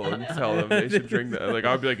people and tell them they should drink that. Like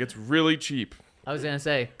I'd be like, it's really cheap. I was gonna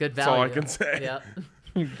say good That's value. all I can say. Yeah.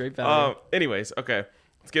 Great value. Anyways, okay.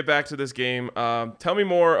 Let's get back to this game. Tell me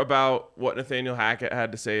more about what Nathaniel Hackett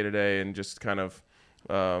had to say today and just kind of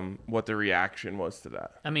what the reaction was to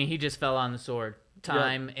that. I mean, he just fell on the sword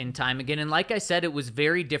time and time again. And like I said, it was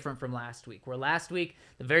very different from last week, where last week,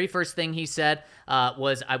 the very first thing he said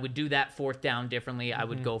was, I would do that fourth down differently. I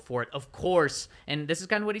would go for it. Of course. And this is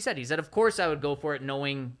kind of what he said. He said, of course I would go for it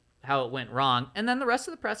knowing how it went wrong. And then the rest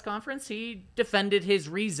of the press conference, he defended his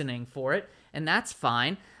reasoning for it. And that's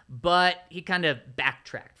fine. But he kind of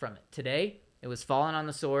backtracked from it. Today, it was falling on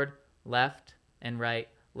the sword, left and right,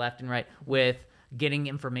 with getting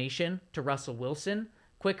information to Russell Wilson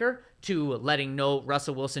quicker, to letting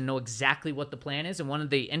Russell Wilson know exactly what the plan is. And one of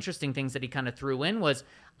the interesting things that he kind of threw in was,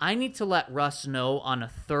 I need to let Russ know on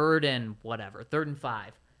a 3rd and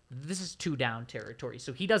 5. This is 2 down territory.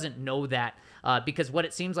 So he doesn't know that because what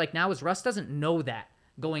it seems like now is Russ doesn't know that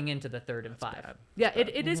going into the 3rd and 5. bad. Yeah,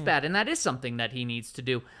 it is bad, and that is something that he needs to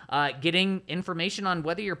do. Getting information on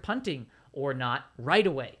whether you're punting or not right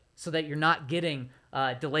away so that you're not getting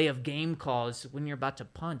delay of game calls when you're about to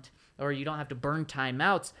punt, or you don't have to burn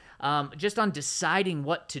timeouts. Just on deciding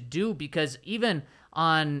what to do, because even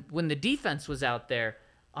on when the defense was out there,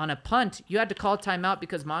 on a punt, you had to call timeout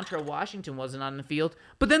because Montrell Washington wasn't on the field,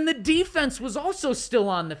 but then the defense was also still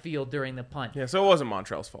on the field during the punt. Yeah, so it wasn't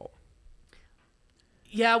Montrell's fault.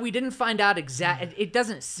 Yeah, we didn't find out exact. It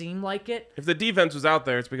doesn't seem like it. If the defense was out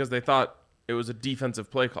there, it's because they thought it was a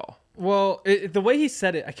defensive play call. Well, the way he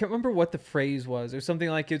said it, I can't remember what the phrase was. It was something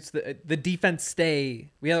like it's the defense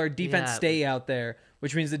stay. We had our defense Yeah. stay out there,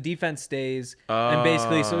 which means the defense stays. And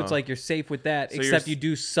basically, so it's like you're safe with that, So except you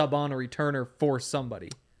do sub on a returner for somebody.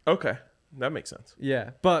 Okay. That makes sense.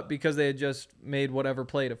 Yeah, but because they had just made whatever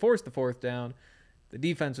play to force the fourth down, the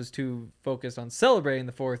defense was too focused on celebrating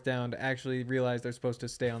the fourth down to actually realize they're supposed to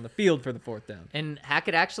stay on the field for the fourth down. And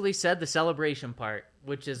Hackett actually said the celebration part,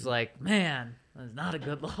 which is like, man, that's not a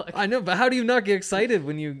good look. I know, but how do you not get excited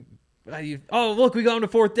when you oh, look, we got him to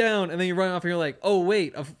fourth down, and then you run off and you're like, oh,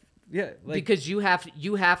 wait, yeah, like, because you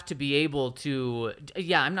have to be able to.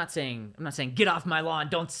 Yeah, I'm not saying get off my lawn,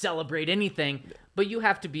 don't celebrate anything, but you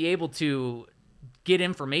have to be able to get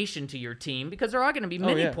information to your team, because there are going to be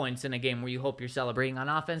many points in a game where you hope you're celebrating on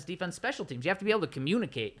offense, defense, special teams. You have to be able to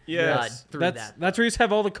communicate through that. That's where you just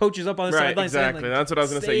have all the coaches up on the sideline. Exactly. Saying, like, that's what I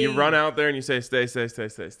was going to say. You run out there and you say, stay.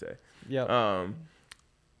 Yeah.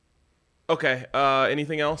 Okay.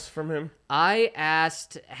 Anything else from him? I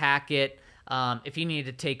asked Hackett if he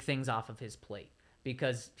needed to take things off of his plate,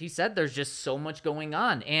 because he said there's just so much going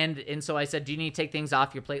on. And so I said, do you need to take things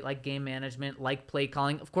off your plate, like game management, like play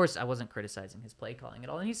calling? Of course, I wasn't criticizing his play calling at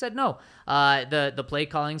all. And he said, no, the play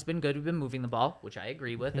calling's been good. We've been moving the ball, which I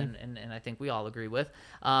agree with, and I think we all agree with.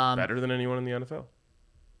 Better than anyone in the NFL.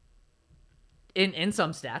 In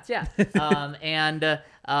some stats, yeah.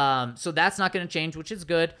 So that's not going to change, which is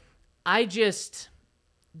good. I just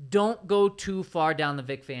don't go too far down the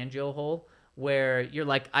Vic Fangio hole, where you're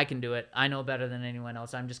like, I can do it. I know better than anyone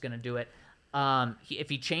else. I'm just going to do it. If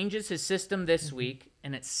he changes his system this week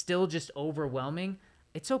and it's still just overwhelming,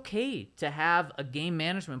 it's okay to have a game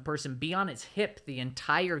management person be on his hip the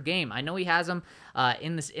entire game. I know he has them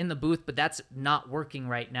in the booth, but that's not working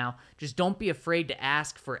right now. Just don't be afraid to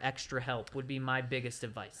ask for extra help would be my biggest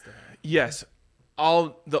advice to him. Yes.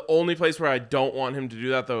 The only place where I don't want him to do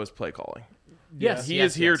that, though, is play calling. Yes, he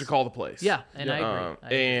is here to call the plays. Yeah, and I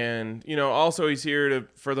agree. And also he's here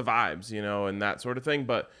for the vibes, and that sort of thing.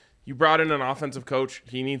 But you brought in an offensive coach;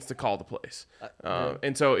 he needs to call the plays.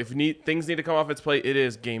 And so if things need to come off its plate, it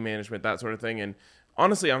is game management, that sort of thing. And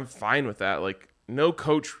honestly, I'm fine with that. Like, no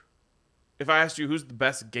coach. If I asked you who's the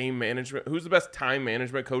best who's the best time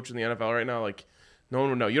management coach in the NFL right now, like, no one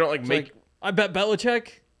would know. You don't make. I bet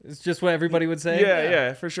Belichick. It's just what everybody would say.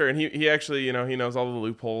 Yeah, for sure. And he actually, he knows all the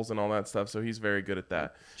loopholes and all that stuff, so he's very good at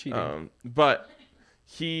that. Cheating. But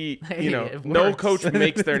he, no coach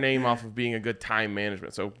makes their name off of being a good time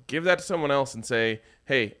management. So give that to someone else and say,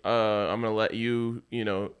 hey, I'm going to let you,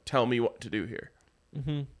 tell me what to do here.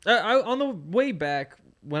 Mm-hmm. On the way back,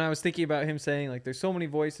 when I was thinking about him saying, like, there's so many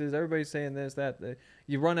voices, everybody's saying this, that,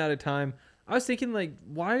 you run out of time, I was thinking, like,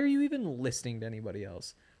 why are you even listening to anybody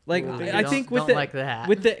else? Like, I think with the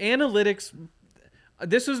analytics,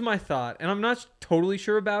 this was my thought, and I'm not totally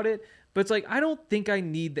sure about it, but it's like, I don't think I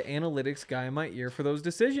need the analytics guy in my ear for those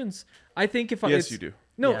decisions. I think if yes, you do.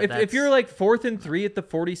 No, if you're like 4th and 3 at the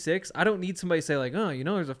 46, I don't need somebody to say like, oh,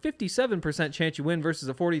 there's a 57% chance you win versus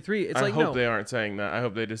a 43. It's like, no. I hope they aren't saying that. I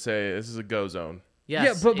hope they just say this is a go zone.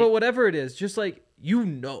 Yes, yeah, but whatever it is, just like,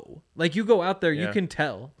 like you go out there, you can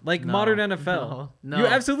tell. Like modern NFL. No. You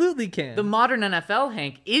absolutely can. The modern NFL,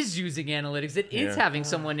 Hank, is using analytics. It is having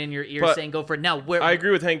someone in your ear saying go for it. Now, I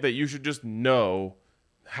agree with Hank that you should just know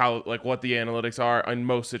how, like, what the analytics are in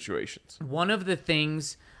most situations. One of the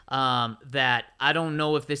things that I don't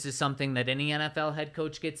know if this is something that any NFL head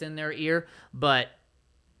coach gets in their ear, but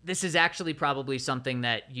this is actually probably something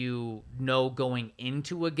that going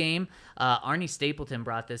into a game. Arnie Stapleton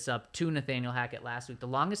brought this up to Nathaniel Hackett last week. The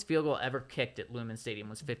longest field goal ever kicked at Lumen Stadium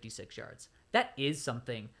was 56 yards. That is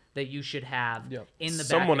something that you should have in the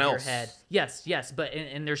back of your head. Yes, but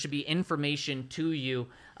and there should be information to you.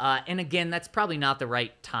 And again, that's probably not the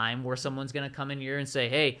right time where someone's going to come in here and say,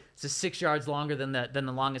 hey, it's 6 yards longer than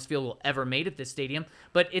the longest field goal ever made at this stadium.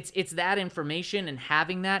 But it's that information and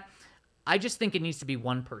having that. I just think it needs to be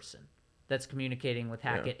one person that's communicating with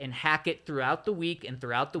Hackett. And Hackett throughout the week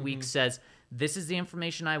says, this is the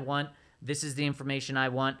information I want. This is the information I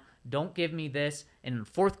want. Don't give me this. In the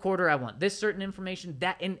fourth quarter, I want this certain information.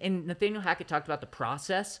 And Nathaniel Hackett talked about the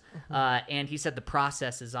process, and he said the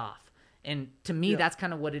process is off. And to me, that's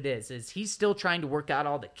kind of what it is he's still trying to work out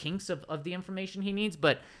all the kinks of the information he needs.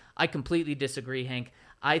 But I completely disagree, Hank.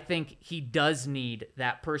 I think he does need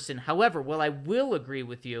that person. However, I will agree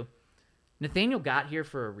with you. Nathaniel got here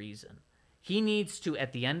for a reason. He needs to,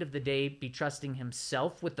 at the end of the day, be trusting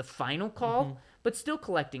himself with the final call, but still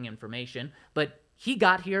collecting information. But he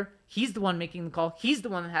got here. He's the one making the call. He's the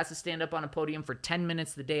one that has to stand up on a podium for 10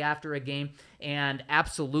 minutes the day after a game and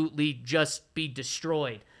absolutely just be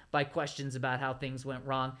destroyed by questions about how things went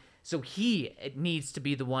wrong. So he needs to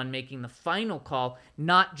be the one making the final call,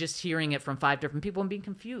 not just hearing it from 5 different people and being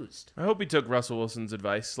confused. I hope he took Russell Wilson's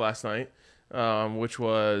advice last night, which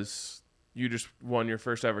was... You just won your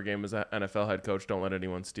first ever game as an NFL head coach. Don't let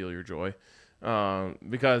anyone steal your joy.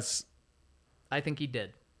 Because I think he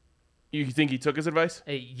did. You think he took his advice?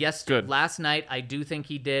 Yes. Good. Last night, I do think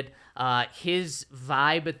he did. His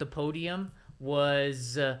vibe at the podium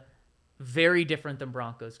was very different than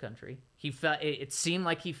Broncos country. It seemed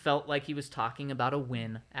like he felt like he was talking about a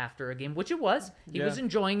win after a game, which it was. He was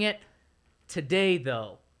enjoying it. Today,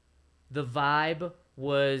 though, the vibe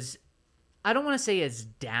was, I don't want to say as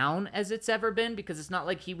down as it's ever been, because it's not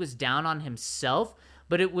like he was down on himself,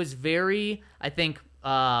 but it was very, I think,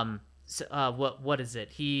 what is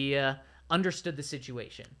it? He understood the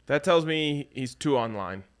situation. That tells me he's too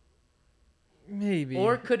online. Maybe.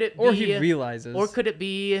 Or could it be, or he realizes. Or could it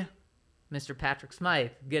be Mr. Patrick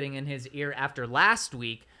Smythe getting in his ear after last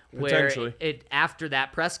week, where after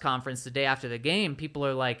that press conference the day after the game, people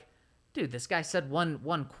are like, dude, this guy said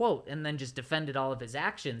one quote and then just defended all of his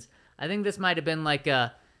actions. I think this might have been like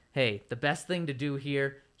hey, the best thing to do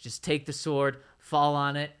here is just take the sword, fall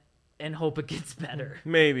on it, and hope it gets better.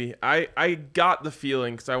 Maybe. I got the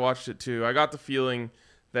feeling, because I watched it too, I got the feeling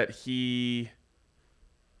that he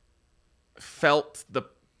felt the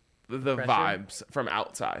vibes from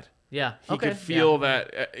outside. Yeah. He could feel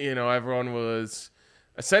that, everyone was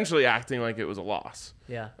essentially acting like it was a loss.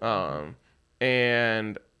 Yeah.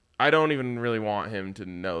 And I don't even really want him to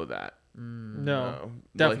know that. No,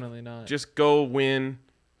 definitely not. Just go win,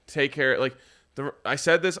 take care. Like, I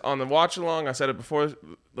said this on the watch along. I said it before,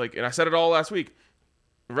 and I said it all last week.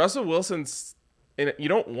 Russell Wilson's, and you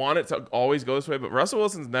don't want it to always go this way, but Russell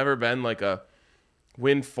Wilson's never been like a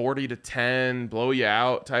win 40-10, blow you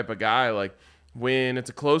out type of guy. Like, when it's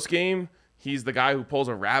a close game, he's the guy who pulls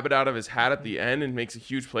a rabbit out of his hat at the end and makes a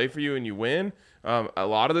huge play for you and you win a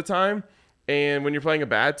lot of the time. And when you're playing a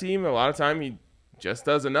bad team, a lot of time he just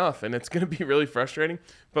does enough, and it's going to be really frustrating.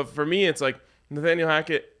 But for me, it's like, Nathaniel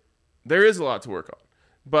Hackett, there is a lot to work on.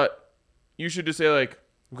 But you should just say, like,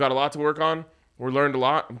 we've got a lot to work on. We learned a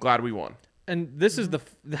lot. I'm glad we won. And this is it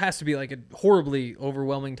has to be like a horribly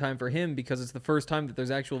overwhelming time for him, because it's the first time that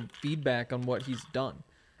there's actual feedback on what he's done.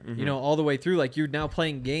 Mm-hmm. All the way through, like, you're now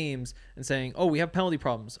playing games and saying, oh, we have penalty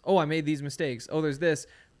problems. Oh, I made these mistakes. Oh, there's this.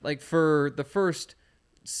 Like, for the first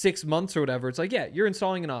 6 months or whatever, it's like, yeah, you're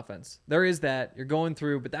installing an offense. There is that. You're going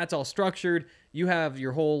through, but that's all structured. You have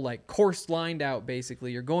your whole, like, course lined out,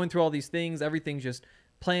 basically. You're going through all these things. Everything's just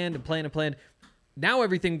planned and planned and planned. Now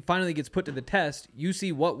everything finally gets put to the test. You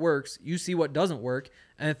see what works. You see what doesn't work.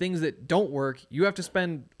 And the things that don't work, you have to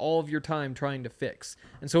spend all of your time trying to fix.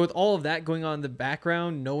 And so with all of that going on in the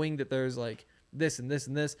background, knowing that there's, like, this and this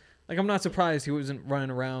and this, like, I'm not surprised he wasn't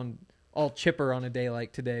running around all chipper on a day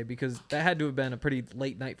like today, because that had to have been a pretty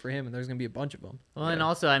late night for him, and there's going to be a bunch of them. Well, and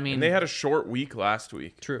also, I mean, and they had a short week last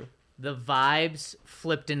week. True. The vibes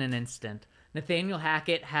flipped in an instant. Nathaniel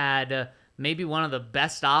Hackett had maybe one of the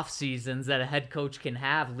best off seasons that a head coach can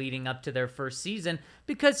have leading up to their first season,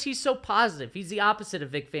 because he's so positive. He's the opposite of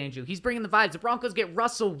Vic Fangio. He's bringing the vibes. The Broncos get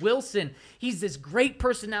Russell Wilson. He's this great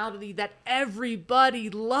personality that everybody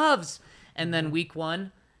loves. And then week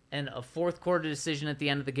one, and a fourth quarter decision at the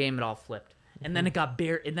end of the game, it all flipped. And then it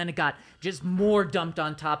got just more dumped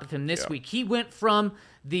on top of him this week. He went from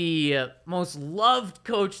the most loved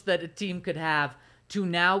coach that a team could have to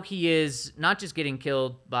now he is not just getting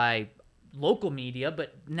killed by local media,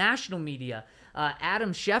 but national media.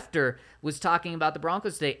 Adam Schefter was talking about the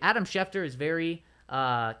Broncos today. Adam Schefter is very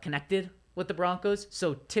connected with the Broncos,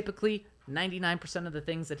 so typically 99% of the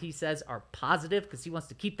things that he says are positive because he wants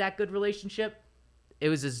to keep that good relationship. It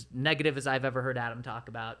was as negative as I've ever heard Adam talk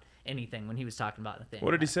about anything when he was talking about Nathaniel.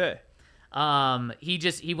 What did he say?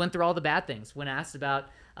 He went through all the bad things. When asked about,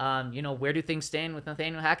 where do things stand with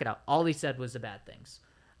Nathaniel Hackett out, all he said was the bad things.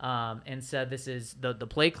 And said this is the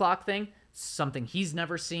play clock thing, something he's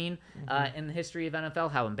never seen in the history of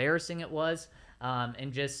NFL, how embarrassing it was,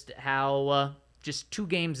 and just how just 2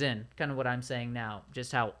 games in, kind of what I'm saying now,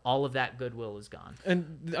 just how all of that goodwill is gone.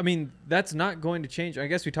 And, I mean, that's not going to change. I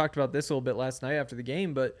guess we talked about this a little bit last night after the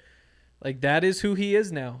game, but, like, that is who he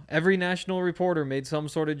is now. Every national reporter made some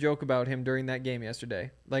sort of joke about him during that game yesterday.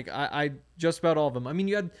 Like, I just about all of them. I mean,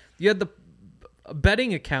 you had the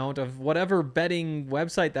betting account of whatever betting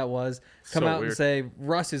website that was come out and say,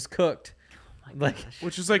 Russ is cooked.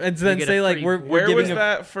 Which is like, and then say, like, we're where giving was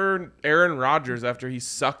that for Aaron Rodgers after he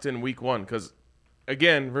sucked in week 1? Because,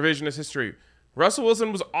 again, revisionist history. Russell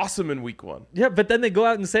Wilson was awesome in week 1. Yeah, but then they go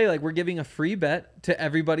out and say, like, we're giving a free bet to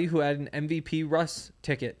everybody who had an MVP Russ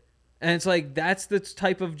ticket. And it's like, that's the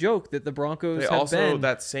type of joke that the Broncos have been.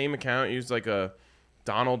 That same account used, like, a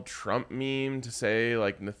Donald Trump meme to say,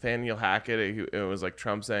 like, Nathaniel Hackett. It was, like,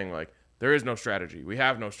 Trump saying, like, there is no strategy. We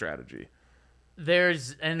have no strategy.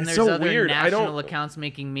 There's so other weird. national accounts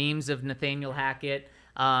making memes of Nathaniel Hackett,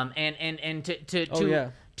 and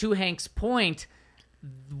to Hank's point,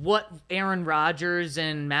 what Aaron Rodgers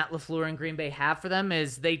and Matt LaFleur in Green Bay have for them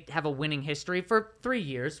is they have a winning history for 3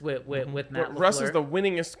 years with Matt LaFleur. Russ is the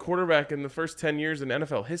winningest quarterback in the first 10 years in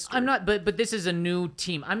NFL history. I'm not, but this is a new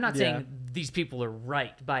team. I'm not saying these people are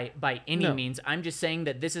right by any means. I'm just saying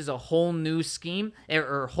that this is a whole new scheme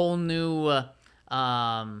or a whole new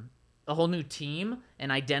team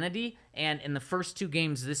and identity. And in the first 2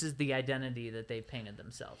 games, this is the identity that they painted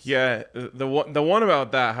themselves. Yeah, the one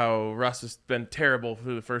about that, how Russ has been terrible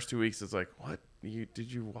for the first 2 weeks, is like, what?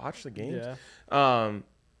 Did you watch the games? Yeah.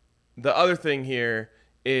 The other thing here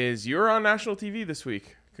is you're on national TV this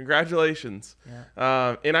week. Congratulations.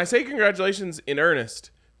 Yeah. And I say congratulations in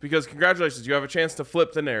earnest because congratulations, you have a chance to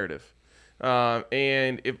flip the narrative.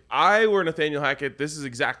 And if I were Nathaniel Hackett, this is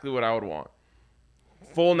exactly what I would want.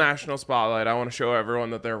 Full national spotlight. I want to show everyone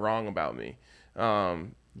that they're wrong about me.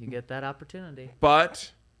 You get that opportunity.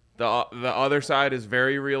 But the other side is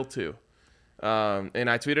very real too. And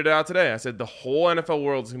I tweeted it out today. I said the whole NFL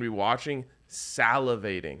world is going to be watching,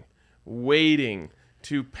 salivating, waiting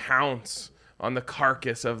to pounce on the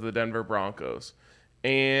carcass of the Denver Broncos.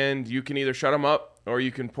 And you can either shut them up or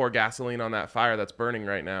you can pour gasoline on that fire that's burning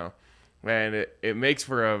right now. And it makes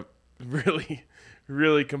for a really,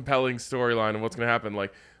 really compelling storyline of what's going to happen.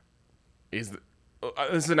 Like, this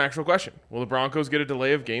is an actual question. Will the Broncos get a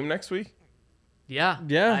delay of game next week? Yeah.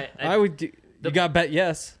 Yeah, I would. You got bet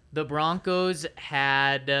yes. The Broncos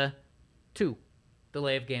had 2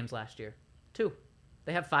 delay of games last year. 2.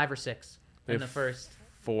 They have 5 or 6 in the first.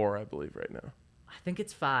 4, I believe, right now. I think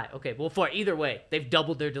it's 5. Okay, well, 4. Either way, they've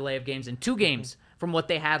doubled their delay of games in 2 games from what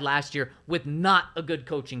they had last year with not a good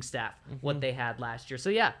coaching staff, what they had last year. So,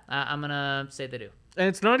 yeah, I'm going to say they do. And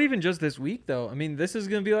it's not even just this week, though. I mean, this is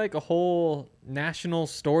going to be like a whole national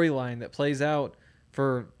storyline that plays out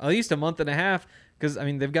for at least a month and a half. Because, I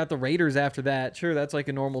mean, they've got the Raiders after that. Sure, that's like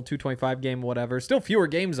a normal 225 game, whatever. Still fewer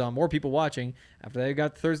games on, more people watching. After that, you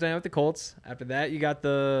got Thursday night with the Colts. After that, you got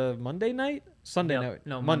the Monday night? Sunday night.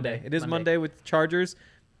 No, Monday. It is Monday with the Chargers.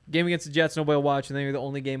 Game against the Jets, nobody will watch. And then you're the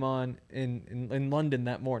only game on in London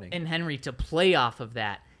that morning. And, Henry, to play off of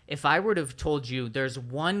that, if I were to have told you there's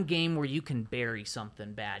one game where you can bury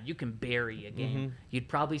something bad, you can bury a game, you'd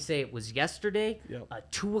probably say it was yesterday, a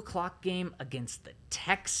 2 o'clock game against the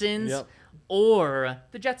Texans, or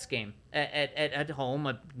the Jets game at home,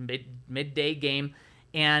 a midday game.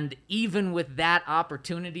 And even with that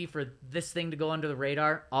opportunity for this thing to go under the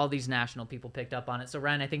radar, all these national people picked up on it. So,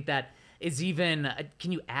 Ryan, I think that is even,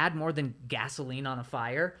 can you add more than gasoline on a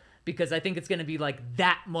fire? Because I think it's going to be like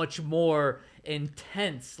that much more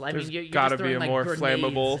intense. I mean, you're got to just be throwing a more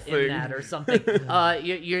flammable in thing that or something.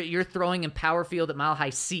 You're throwing in Power Field at Mile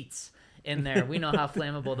High seats in there. We know how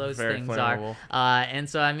flammable those things flammable. are. And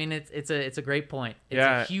so, I mean, it's a great point. It's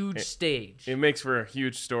a huge stage. It makes for a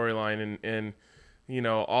huge storyline, and you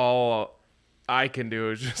know, all I can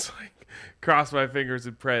do is just like cross my fingers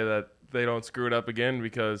and pray that they don't screw it up again,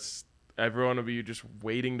 because everyone will be just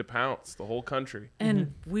waiting to pounce, the whole country.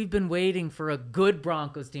 And we've been waiting for a good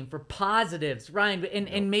Broncos team, for positives, Ryan.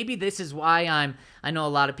 And maybe this is why I know a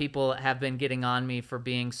lot of people have been getting on me for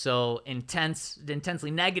being so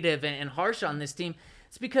intensely negative and harsh on this team.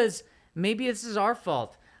 It's because maybe this is our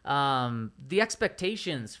fault. The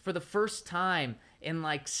expectations for the first time in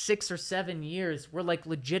like 6 or 7 years were like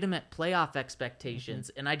legitimate playoff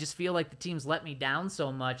expectations. And I just feel like the team's let me down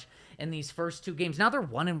so much in these first 2 games. Now they're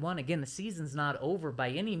 1-1. Again, the season's not over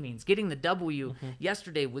by any means. Getting the W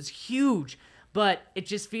yesterday was huge, but it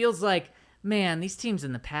just feels like, man, these teams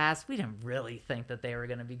in the past, we didn't really think that they were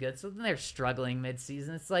going to be good. So then they're struggling midseason.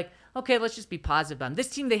 It's like, okay, let's just be positive on this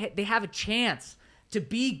team. They have a chance to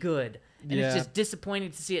be good. And it's just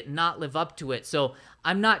disappointing to see it not live up to it. So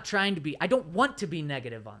I'm not trying to be, I don't want to be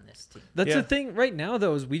negative on this team. That's the thing right now,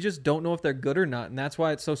 though, is we just don't know if they're good or not. And that's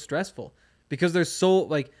why it's so stressful, because they're so,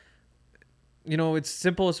 like, you know, it's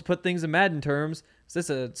simple as to put things in Madden terms. Is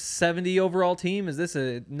this a 70 overall team? Is this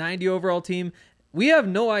a 90 overall team? We have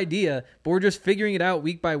no idea, but we're just figuring it out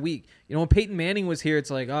week by week. You know, when Peyton Manning was here,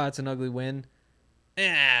 it's like, oh, it's an ugly win.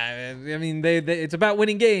 Yeah, I mean, it's about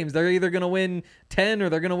winning games. They're either going to win 10 or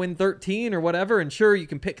they're going to win 13 or whatever. And sure, you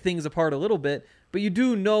can pick things apart a little bit, but you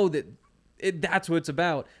do know that that's what it's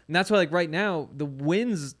about. And that's why, like, right now, the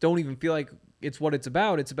wins don't even feel like it's what it's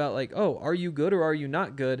about. It's about, like, oh, are you good or are you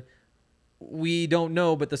not good? We don't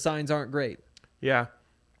know, but the signs aren't great. Yeah.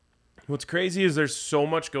 What's crazy is there's so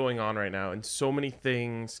much going on right now and so many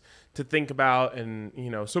things to think about and, you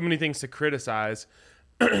know, so many things to criticize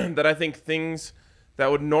that I think things that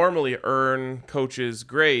would normally earn coaches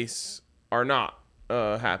grace are not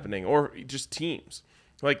happening, or just teams.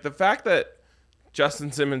 Like the fact that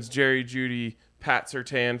Justin Simmons, Jerry Jeudy, Pat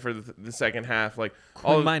Surtain for the second half. Like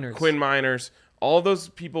Quinn Miners. All those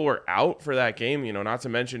people were out for that game. Not to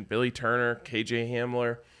mention Billy Turner, KJ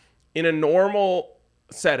Hamler. In a normal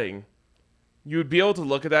setting, you would be able to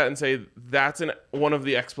look at that and say that's one of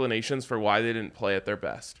the explanations for why they didn't play at their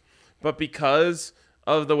best. But because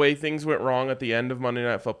of the way things went wrong at the end of Monday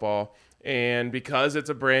Night Football, and because it's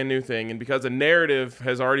a brand new thing, and because a narrative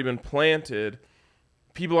has already been planted,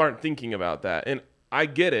 people aren't thinking about that. And I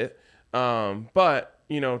get it. But,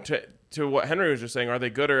 to what Henry was just saying, are they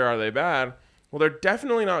good or are they bad? Well, they're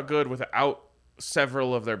definitely not good without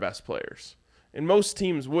several of their best players. And most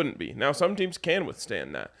teams wouldn't be. Now, some teams can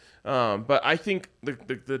withstand that. But I think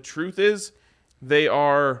the truth is they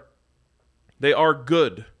are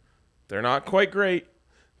good. They're not quite great.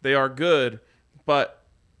 They are good, but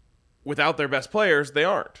without their best players, they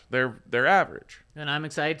aren't. They're average. And I'm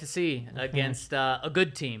excited to see against a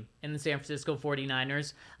good team in the San Francisco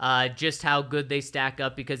 49ers just how good they stack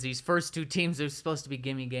up, because these first two teams are supposed to be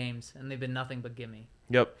gimme games, and they've been nothing but gimme.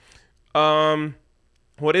 Yep.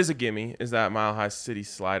 What is a gimme is that Mile High City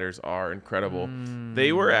sliders are incredible.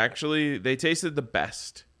 They tasted the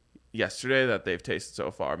best yesterday that they've tasted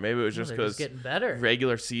so far. Maybe it was just because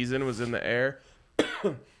regular season was in the air.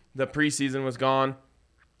 The preseason was gone.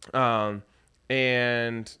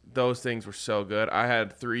 And those things were so good. I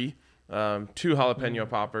had 3, 2 jalapeno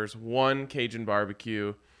poppers, 1 Cajun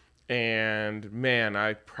barbecue, and man,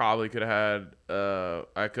 I probably could have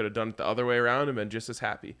I could have done it the other way around and been just as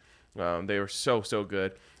happy. They were so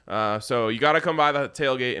good. So you got to come by the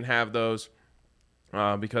tailgate and have those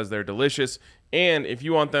because they're delicious. And if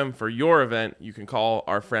you want them for your event, you can call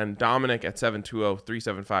our friend Dominic at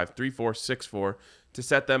 720-375-3464 to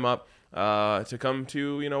set them up to come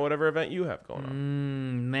to, whatever event you have going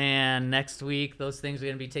on. Man, next week, those things are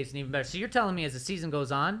going to be tasting even better. So you're telling me as the season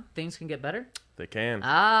goes on, things can get better? They can.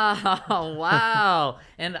 Oh, wow.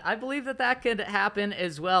 And I believe that could happen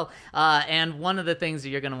as well. And one of the things that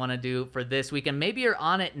you're going to want to do for this week, and maybe you're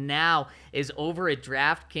on it now, is over at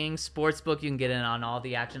DraftKings Sportsbook. You can get in on all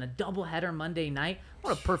the action. A doubleheader Monday night.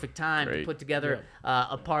 What a perfect time to put together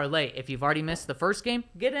a parlay. If you've already missed the first game,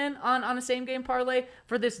 get in on a same-game parlay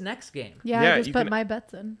for this next game. Yeah, I just put my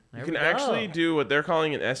bets in. You can actually do what they're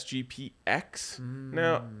calling an SGPX.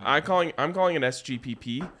 Now, I'm calling it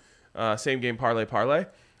SGPP. Same game parlay.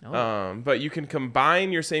 But you can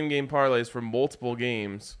combine your same game parlays for multiple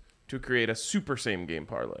games to create a super same game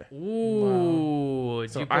parlay. Ooh,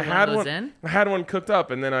 So did you put one of those in? I had one cooked up,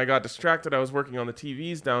 and then I got distracted. I was working on the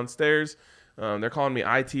TVs downstairs. They're calling me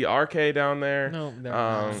ITRK down there. No, they're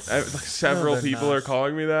not. Several people are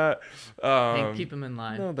calling me that. Hey, keep them in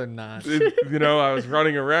line. No, they're not. I was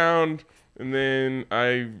running around, and then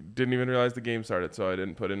I didn't even realize the game started, so I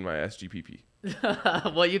didn't put in my SGPP.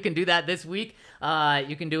 Well, you can do that this week.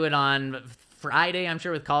 You can do it on Friday, I'm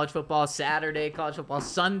sure, with college football, Saturday, college football,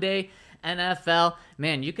 Sunday, NFL.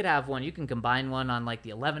 Man, you could have one. You can combine one on like the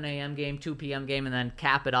 11 a.m. game, 2 p.m. game, and then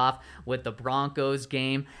cap it off with the Broncos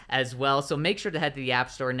game as well. So make sure to head to the App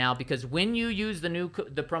Store now, because when you use the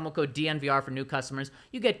promo code DNVR for new customers,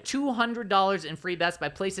 you get $200 in free bets by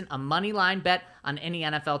placing a money line bet on any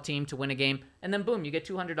NFL team to win a game. And then boom, you get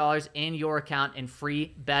 $200 in your account in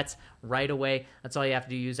free bets right away. That's all you have to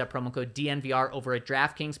do. Use that promo code DNVR over at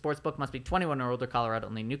DraftKings Sportsbook. Must be 21 or older, Colorado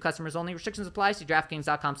only. New customers only. Restrictions apply. See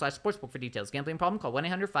DraftKings.com/sportsbook for details. Gambling problem? Call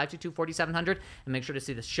 1-800-522-4700 and make sure to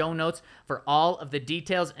see the show notes for all of the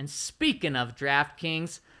details. And speaking of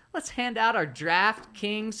DraftKings, let's hand out our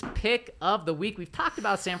DraftKings pick of the week. We've talked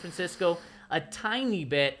about San Francisco a tiny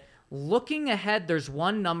bit. Looking ahead, there's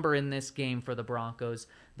one number in this game for the Broncos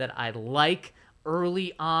that I like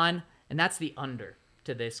early on, and that's the under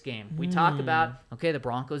to this game. We talk about, the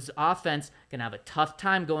Broncos offense going to have a tough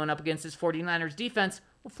time going up against this 49ers defense.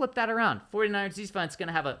 We'll flip that around. 49ers offense going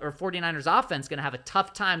to have a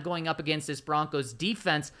tough time going up against this Broncos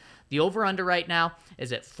defense. The over-under right now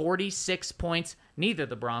is at 46 points. Neither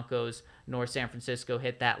the Broncos nor San Francisco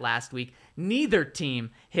hit that last week. Neither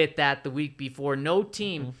team hit that the week before. No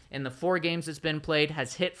team in the 4 games that's been played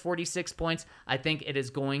has hit 46 points. I think it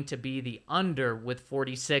is going to be the under with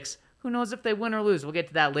 46. Who knows if they win or lose? We'll get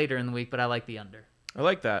to that later in the week, but I like the under. I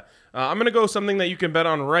like that. I'm going to go something that you can bet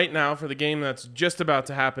on right now for the game that's just about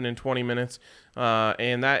to happen in 20 minutes,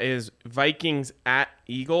 and that is Vikings at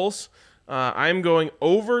Eagles. I'm going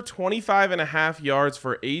over 25.5 yards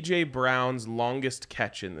for A.J. Brown's longest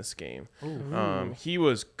catch in this game. He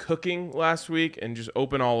was cooking last week and just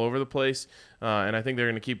open all over the place, and I think they're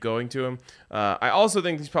going to keep going to him. I also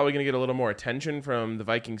think he's probably going to get a little more attention from the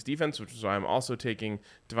Vikings defense, which is why I'm also taking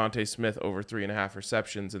Devontae Smith over 3.5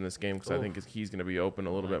 receptions in this game, because I think he's going to be open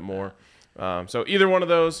a little bit more. So either one of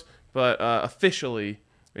those, But officially,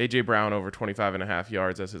 A.J. Brown over 25.5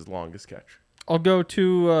 yards as his longest catch. I'll go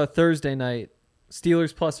to Thursday night.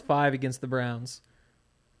 Steelers +5 against the Browns.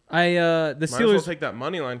 The Might as well Steelers take that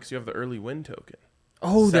money line because you have the early win token.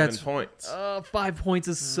 Oh, 7 that's points. 5 points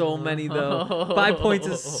is so many though. 5 points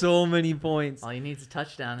is so many points. All you need is a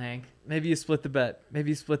touchdown, Hank. Maybe you split the bet.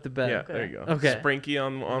 Yeah, there you go. Okay. Sprinky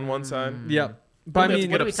on one side. Yep. But I Only have to mean,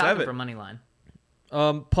 get What are up we talking 7. for money line?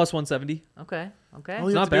 plus 170. Okay. All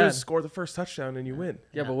you not have to do bad. is score the first touchdown and you win.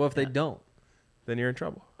 Yeah, but what if they don't? Then you're in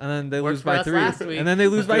trouble. And then they Worked lose for by us 3. last week. And then they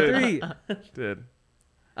lose by 3. Did.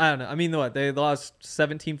 I don't know. I mean, what? They lost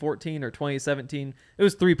 17-14 or 20-17. It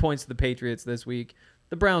was 3 points to the Patriots this week.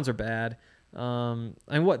 The Browns are bad. And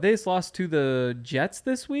what? They just lost to the Jets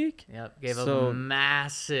this week? Yep. Gave So- a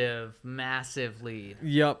massive lead.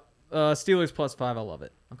 Yep. Steelers +5. I love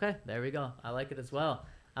it. Okay, there we go. I like it as well.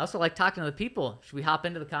 I also like talking to the people. Should we hop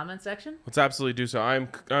into the comment section? Let's absolutely do so. I'm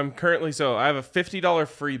currently I have a $50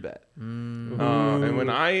 free bet. And when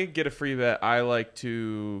I get a free bet, I like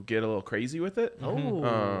to get a little crazy with it.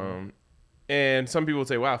 Oh. And some people would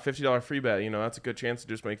say, wow, $50 free bet, that's a good chance to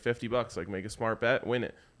just make $50, like make a smart bet, win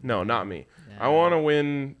it. No, not me. Yeah. I want to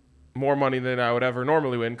win more money than I would ever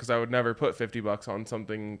normally win because I would never put $50 on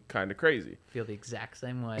something kind of crazy. Feel the exact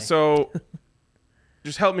same way. So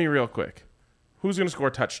just help me real quick. Who's going to score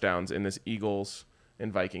touchdowns in this Eagles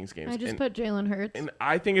and Vikings game? I just put Jalen Hurts. And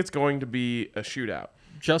I think it's going to be a shootout.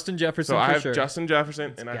 Justin Jefferson So I for have sure. Justin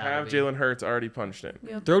Jefferson, and I gotta have be. Jalen Hurts already punched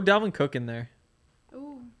in. Throw Dalvin Cook in there.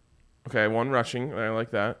 Ooh. Okay, 1 rushing. I like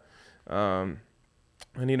that. I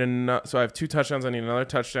need so I have 2 touchdowns. I need another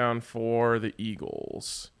touchdown for the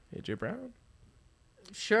Eagles. A.J. Brown?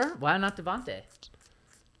 Sure. Why not Devontae?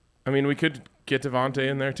 I mean, we could get Devontae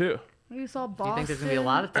in there, too. You saw Do Boston. you think there's going to be a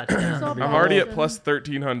lot of touchdowns? Saw I'm already at Boston. plus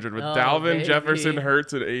 1,300 with Oh, Dalvin, baby. Jefferson,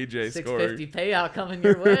 Hurts, and A.J. scoring. $650 payout coming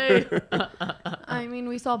your way. I mean,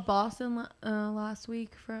 we saw Boston last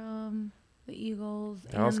week from the Eagles.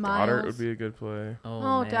 Dallas and Goddard Miles. would be a good play.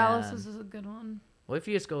 Oh, man. Dallas is a good one. What if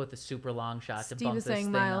you just go with the super long shot to Steve bump is this saying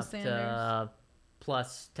thing Miles up to Sanders.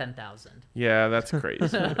 plus 10,000? Yeah, that's crazy.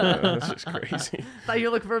 That's just crazy. Thought you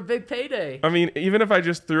were looking for a big payday. I mean, even if I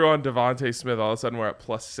just threw on Devontae Smith, all of a sudden we're at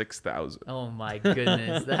plus 6,000. Oh my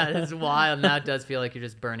goodness, that is wild. Now it does feel like you're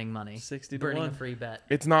just burning money. 60 to burning 1. a free bet.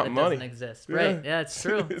 It's not that money. doesn't exist. Yeah. Right? Yeah, it's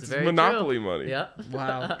true. It's very monopoly true. money. Yep.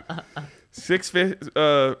 Wow.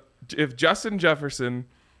 650. If Justin Jefferson,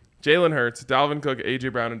 Jalen Hurts, Dalvin Cook, A.J.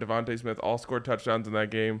 Brown, and Devontae Smith all scored touchdowns in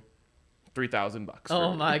that game, $3,000.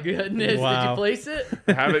 Oh my goodness! Did Wow. you place it?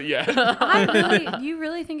 I haven't yet. You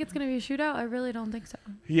really think it's going to be a shootout? I really don't think so.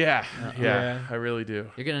 yeah, Yeah. I really do.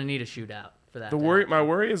 You're gonna need a shootout for that. The to worry, happen. my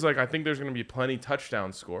worry is I think there's going to be plenty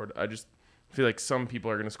touchdowns scored. I just feel like some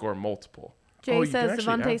people are going to score multiple. Jay Oh, you can says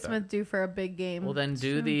actually add Devontae that. Smith due for a big game. Well, then It's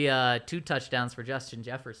do true. the 2 touchdowns for Justin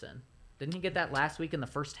Jefferson. Didn't he get that last week in the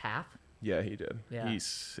first half? Yeah, he did. Yeah. He's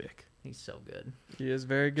sick. He's so good. He is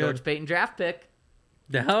very George good. Payton draft pick.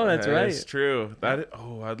 No, that's right. That's true.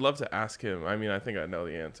 I'd love to ask him. I mean, I think I know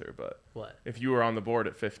the answer, but What? if you were on the board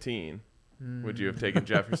at 15, would you have taken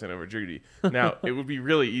Jefferson over Jeudy? Now, it would be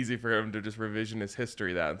really easy for him to just revision his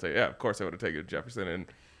history that and say, yeah, of course I would have taken Jefferson, and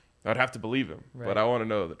I'd have to believe him. Right. But I want to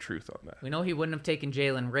know the truth on that. We know he wouldn't have taken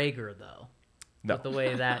Jalen Rager though. No. With the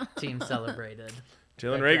way that team celebrated.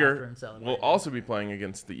 Jalen Right after him Rager will celebrating. also be playing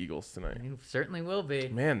against the Eagles tonight. He certainly will be.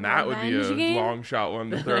 Man, that would be a Revenge game? long shot one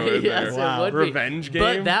to throw in Yes, there. it would be. Revenge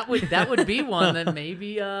game? But that would be one that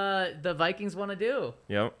maybe the Vikings want to do.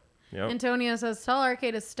 Yep. Antonio says, tell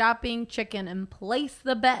Arcade to stop being chicken and place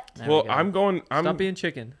the bet. There we Well, go. I'm Stop being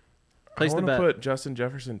chicken. Place I the want bet. to put Justin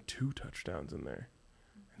Jefferson 2 touchdowns in there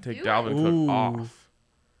and take Do Dalvin Ooh. Cook off.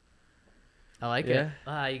 I like Yeah.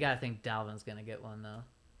 it. You gotta think Dalvin's gonna get one though.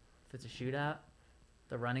 If it's a shootout,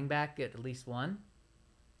 the running back get at least one.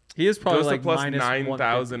 He is probably Goes like to plus minus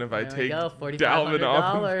 9,000 if I There we take go, Dalvin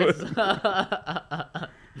off. $4,500.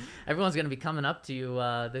 Everyone's gonna be coming up to you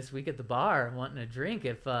this week at the bar wanting a drink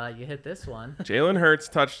if you hit this one. Jalen Hurts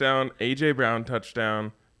touchdown, A.J. Brown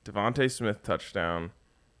touchdown, Devontae Smith touchdown,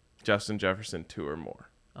 Justin Jefferson 2 or more.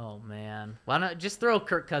 Oh man, why not just throw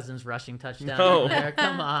Kirk Cousins rushing touchdown No. in there?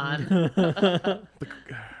 Come on,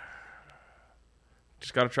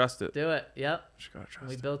 Just got to trust it. do it. Yep. Just got to trust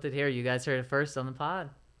We it. built it here. You guys heard it first on the pod.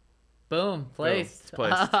 Boom. Placed. It's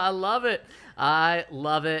placed. I love it. I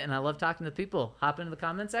love it. And I love talking to people. Hop into the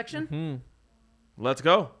comment section. Let's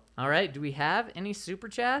go. All right. Do we have any super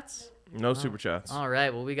chats? No super chats. All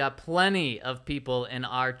right. Well, we got plenty of people in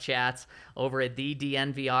our chats over at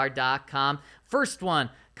thednvr.com. First one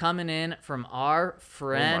coming in from our Oh my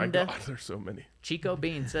friend God, there's so many. Chico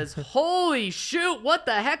Bean says, holy shoot, what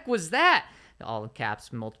the heck was that? all in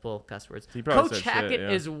caps, multiple cuss words. He probably Coach said Hackett shit,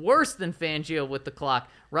 yeah. is worse than Fangio with the clock.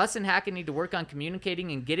 Russ and Hackett need to work on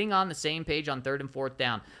communicating and getting on the same page on 3rd and 4th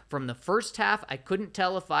down. From the first half, I couldn't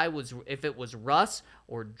tell if it was Russ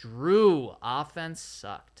or Drew. Offense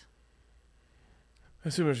sucked. I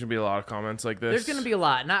assume there's gonna be a lot of comments like this. There's going to be a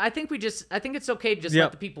lot, and I think it's okay to just let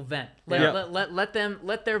the people vent.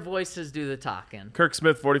 Let their voices do the talking. Kirk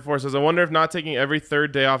Smith 44 says, I wonder if not taking every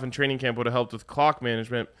third day off in training camp would have helped with clock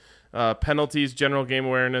management, penalties, general game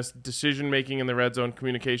awareness, decision making in the red zone,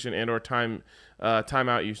 communication, and or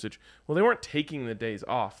timeout usage. Well, they weren't taking the days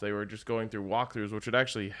off. They were just going through walkthroughs, which would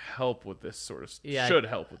actually help with this sort of should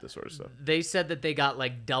help with this sort of stuff. They said that they got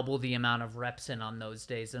like double the amount of reps in on those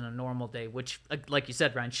days in a normal day, which, like you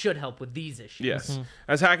said, Ryan, should help with these issues. Yes.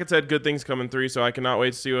 As Hackett said, good things coming through, so I cannot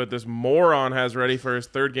wait to see what this moron has ready for his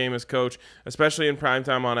third game as coach, especially in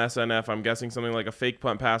primetime on SNF. I'm guessing something like a fake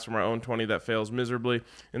punt pass from our own 20 that fails miserably,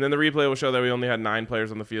 and then the replay will show that we only had 9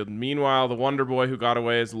 players on the field. Meanwhile, the Wonder Boy who got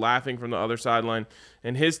away is laughing from the other sideline,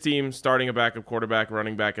 and his team, starting a backup quarterback,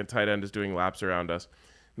 running back, and tight end, is doing laps around us.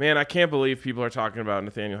 Man, I can't believe people are talking about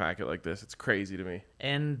Nathaniel Hackett like this. It's crazy to me.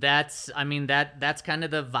 And that's kind of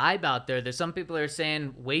the vibe out there. There's some people that are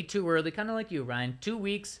saying way too early, kind of like you, Ryan. 2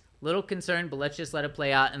 weeks, little concerned, but let's just let it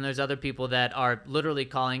play out. And there's other people that are literally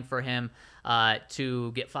calling for him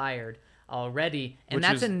to get fired already. And Which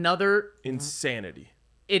that's is another insanity.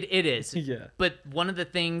 It is. Yeah. But one of the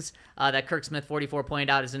things that Kirk Smith 44 pointed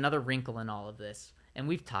out is another wrinkle in all of this. And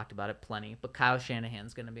we've talked about it plenty, but Kyle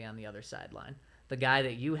Shanahan's going to be on the other sideline. The guy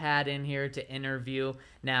that you had in here to interview.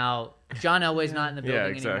 Now, John Elway's not in the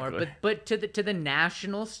building anymore, but to the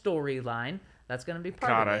national storyline, that's going to be part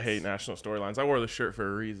of God, this. I hate national storylines. I wore the shirt for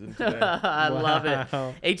a reason today. I love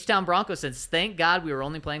it. H-Town Broncos says, thank God we were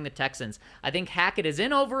only playing the Texans. I think Hackett is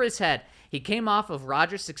in over his head. He came off of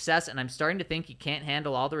Rodgers' success, and I'm starting to think he can't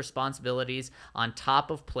handle all the responsibilities on top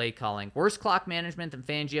of play calling. Worse clock management than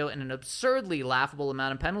Fangio and an absurdly laughable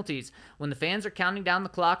amount of penalties. When the fans are counting down the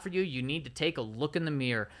clock for you, you need to take a look in the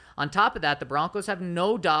mirror. On top of that, the Broncos have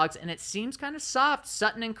no dogs, and it seems kind of soft.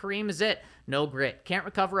 Sutton and Kareem is it. No grit. Can't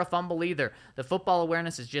recover a fumble either. The football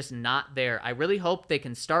awareness is just not there. I really hope they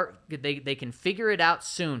can figure it out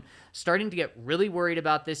soon. Starting to get really worried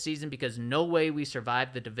about this season because no way we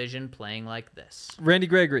survive the division playing like this. Randy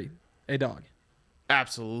Gregory, a dog.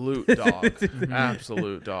 Absolute dog.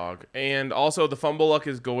 Absolute dog. And also, the fumble luck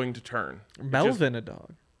is going to turn. Melvin, a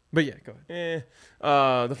dog. But yeah, go ahead.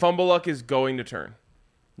 The fumble luck is going to turn.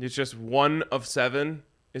 It's just 1 of 7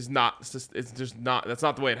 is not. It's just not. That's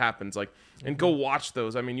not the way it happens. Like, and go watch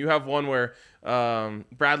those. I mean, you have one where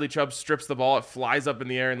Bradley Chubb strips the ball, it flies up in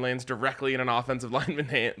the air and lands directly in an offensive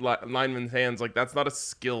lineman's hands. Like, that's not a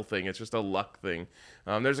skill thing. It's just a luck thing.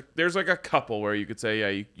 There's like a couple where you could say,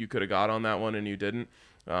 yeah, you could have got on that one and you didn't.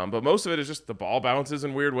 But most of it is just the ball bounces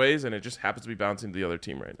in weird ways, and it just happens to be bouncing to the other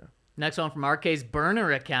team right now. Next one from RK's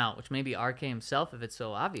burner account, which may be RK himself if it's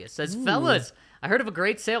so obvious. Says, fellas, I heard of a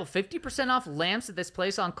great sale, 50% off lamps at this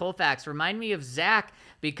place on Colfax. Remind me of Zach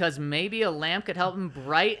because maybe a lamp could help him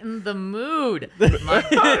brighten the mood. That's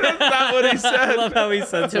not what he said. I love how he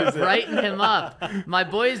said To brighten him up. My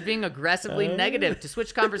boy is being aggressively negative. To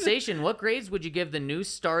switch conversation, what grades would you give the new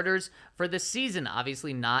starters for the season?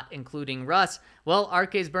 Obviously not including Russ. Well,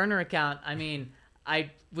 RK's burner account, I mean,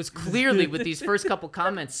 I was clearly with these first couple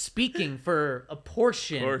comments speaking for a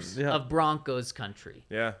portion of Broncos country.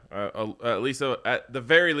 Yeah, at the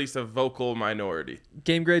very least, a vocal minority.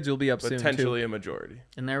 Game grades will be up soon, potentially a majority.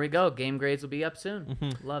 And there we go. Game grades will be up soon.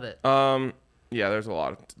 Love it. Yeah, there's a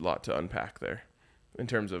lot to unpack there in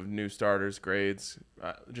terms of new starters, grades.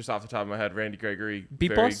 Just off the top of my head, Randy Gregory, B+?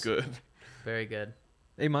 very good. Very good.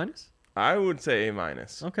 A minus? I would say A-.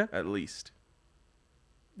 Okay. At least.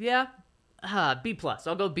 Yeah. B+.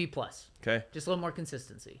 I'll go B+. Okay. Just a little more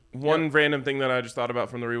consistency. One random thing that I just thought about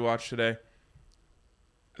from the rewatch today.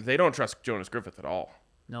 They don't trust Jonas Griffith at all.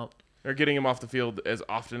 Nope. They're getting him off the field as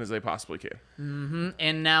often as they possibly can. Mm-hmm.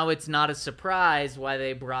 And now it's not a surprise why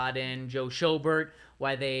they brought in Joe Schobert,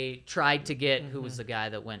 why they tried to get who was the guy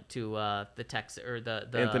that went to the Texas or the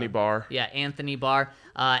Anthony Barr. Yeah, Anthony Barr.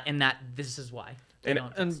 And that this is why.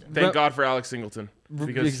 And thank God for Alex Singleton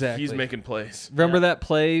because he's making plays. Remember that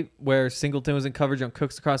play where Singleton was in coverage on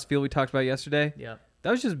Cooks across the field we talked about yesterday? Yeah.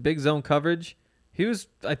 That was just big zone coverage. He was,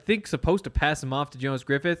 I think, supposed to pass him off to Jonas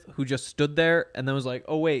Griffith, who just stood there and then was like,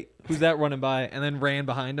 oh, wait, who's that running by? And then ran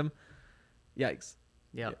behind him. Yikes.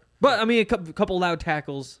 Yep. But, I mean, a couple loud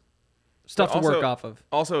tackles. Stuff to work off of.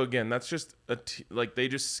 Also, again, that's just they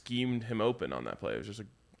just schemed him open on that play. It was just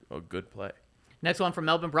a good play. Next one from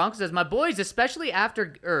Melbourne Broncos says, my boys, exceptional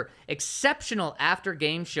after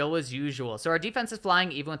game show as usual. So our defense is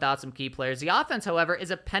flying even without some key players. The offense, however, is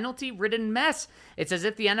a penalty-ridden mess. It's as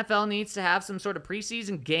if the NFL needs to have some sort of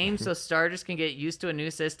preseason game so starters can get used to a new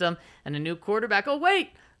system and a new quarterback. Oh, wait.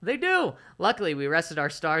 They do. Luckily, we rested our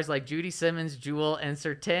stars like Jeudy, Simmons, Jewell, and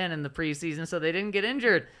Surtain in the preseason, so they didn't get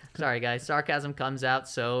injured. Sorry, guys. Sarcasm comes out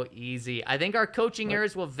so easy. I think our coaching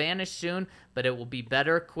errors will vanish soon, but it will be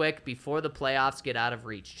better quick before the playoffs get out of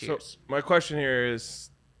reach. Cheers. So my question here is,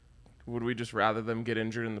 would we just rather them get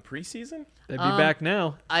injured in the preseason? They'd be back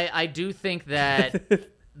now. I do think that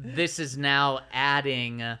this is now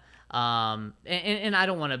adding... and I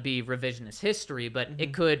don't want to be revisionist history, but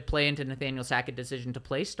it could play into Nathaniel Sackett's decision to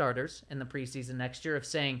play starters in the preseason next year of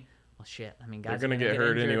saying, well, shit, I mean, guys They're are going to get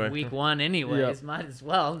hurt injured anyway. week one anyways. Might as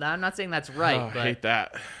well. Now, I'm not saying that's right, Oh, but I hate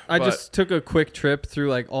that. I But just took a quick trip through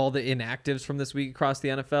like all the inactives from this week across the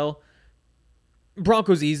NFL.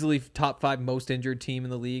 Broncos easily top 5 most injured team in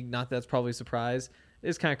the league. Not that that's probably a surprise.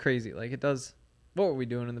 It's kind of crazy. Like it does. What were we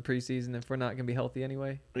doing in the preseason if we're not going to be healthy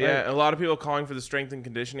anyway? Yeah, a lot of people calling for the strength and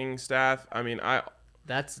conditioning staff. I mean,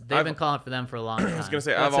 they've been calling for them for a long time. I was going to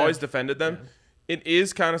say, I've always defended them. Yeah. It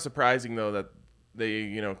is kind of surprising, though, that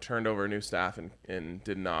they, turned over new staff and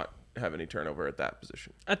did not have any turnover at that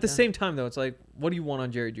position. At the same time, though, it's like, what do you want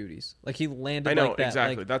on Jerry Jeudy's? Like, he landed I know, like that.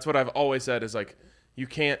 exactly. Like, That's what I've always said is, like, you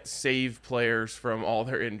can't save players from all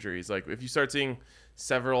their injuries. Like, if you start seeing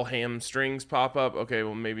several hamstrings pop up, okay,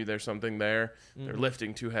 well, maybe there's something there. They're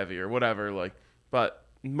lifting too heavy or whatever. Like, but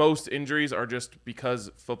most injuries are just because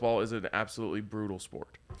football is an absolutely brutal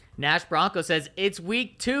sport. Nash Bronco says, it's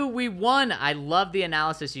week 2. We won. I love the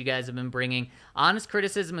analysis you guys have been bringing. Honest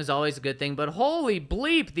criticism is always a good thing, but holy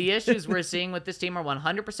bleep, the issues we're seeing with this team are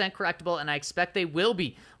 100% correctable, and I expect they will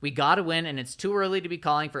be. We got to win, and it's too early to be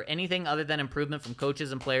calling for anything other than improvement from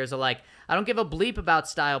coaches and players alike. I don't give a bleep about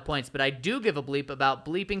style points, but I do give a bleep about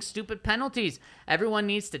bleeping stupid penalties. Everyone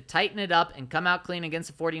needs to tighten it up and come out clean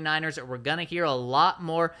against the 49ers, or we're going to hear a lot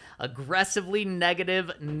more aggressively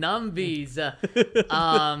negative numbies.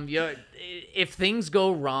 If things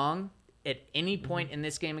go wrong at any point in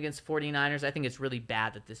this game against 49ers, I think it's really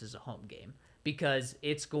bad that this is a home game because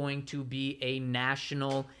it's going to be a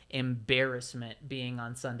national embarrassment being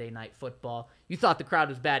on Sunday Night Football. You thought the crowd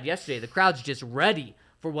was bad yesterday. The crowd's just ready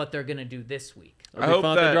for what they're going to do this week. It'll be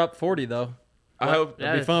fun if they drop 40, though. It'll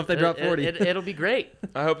be fun if they drop 40. It'll be great.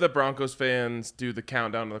 I hope that Broncos fans do the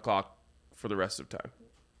countdown to the clock for the rest of time.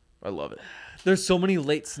 I love it. There's so many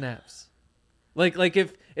late snaps. Like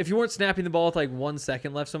if you weren't snapping the ball with like 1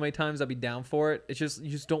 second left so many times, I'd be down for it. It's just you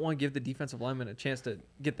just don't want to give the defensive lineman a chance to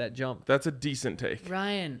get that jump. That's a decent take.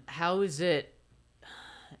 Ryan, how is it?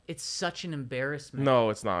 It's such an embarrassment.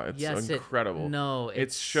 No, it's not. It's incredible.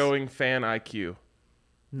 It's showing fan IQ.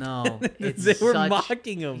 No, it's they were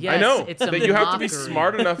mocking him. Yes, I know, it's a but you have to be mockery.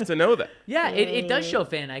 smart enough to know that. Yeah, it does show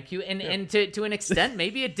fan IQ, and to an extent,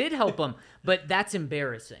 maybe it did help him, but that's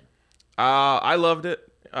embarrassing. I loved it.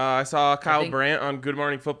 I saw Kyle Brandt on Good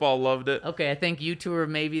Morning Football. Loved it. Okay, I think you two are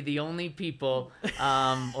maybe the only people,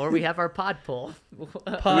 or we have our pod poll.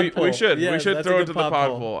 We should. Yeah, we should that's throw a it good to the pod pod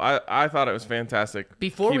poll. poll. I thought it was fantastic.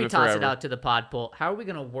 Before Keep we toss it forever. out to the pod poll, how are we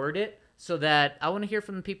going to word it so that I want to hear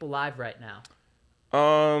from the people live right now?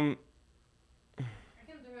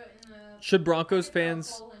 Should Broncos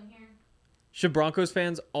fans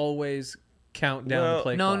always count down the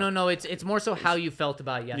play clock? No. It's more so how you felt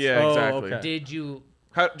about it yesterday. Yeah, exactly. okay. Did you?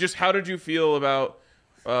 How did you feel about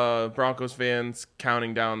Broncos fans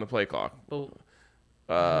counting down the play clock? It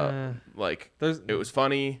was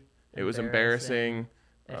funny. It was embarrassing.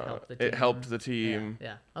 It helped the team.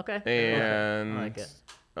 Yeah. Okay. And I like it.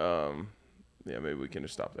 Yeah, maybe we can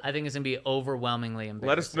just stop there. I think it's going to be overwhelmingly embarrassing.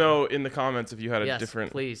 Let us know in the comments if you had a Yes,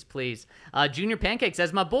 different... please. Junior Pancake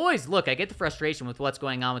says, my boys, look, I get the frustration with what's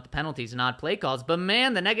going on with the penalties and odd play calls, but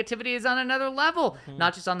man, the negativity is on another level,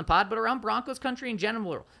 not just on the pod, but around Broncos country in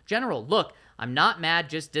general. Look, I'm not mad,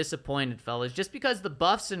 just disappointed, fellas. Just because the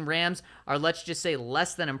Buffs and Rams are, let's just say,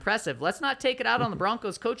 less than impressive, let's not take it out on the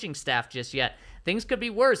Broncos coaching staff just yet. Things could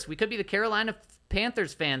be worse. We could be the Carolina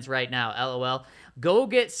Panthers fans right now, LOL. Go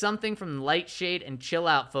get something from Light Shade and chill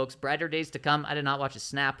out, folks. Brighter days to come. I did not watch a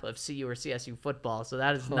snap of CU or CSU football, so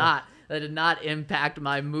that did not impact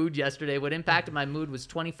my mood yesterday. What impacted my mood was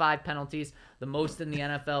 25 penalties, the most in the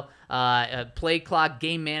NFL, play clock,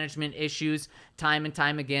 game management issues, time and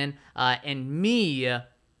time again, and me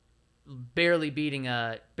barely beating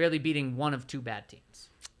one of two bad teams.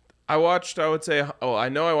 I watched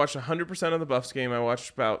 100% of the Buffs game. I watched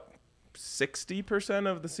about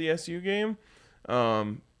 60% of the CSU game.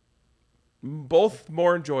 Both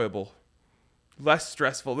more enjoyable less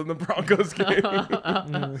stressful than the Broncos game.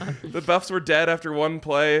 The Buffs were dead after one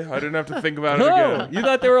play. I didn't have to think about it again. You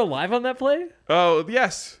thought they were alive on that play? Oh,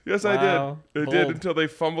 yes. Yes, Wow. I did. I did Bold. until they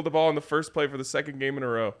fumbled the ball in the first play for the second game in a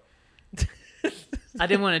row. I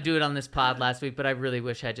didn't want to do it on this pod last week, but I really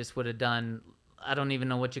wish I just would have done, I don't even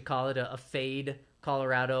know what you call it, a fade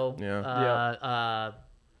Colorado.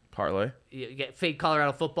 Parlay. Fade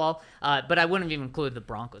Colorado football. But I wouldn't have even included the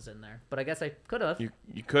Broncos in there. But I guess I could have. You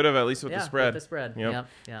could have, at least with the spread. With the spread. Yep.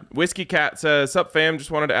 Yep. Whiskey Cat says, "Sup fam,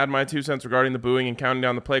 just wanted to add my 2 cents regarding the booing and counting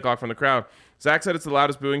down the play clock from the crowd. Zach said it's the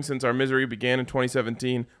loudest booing since our misery began in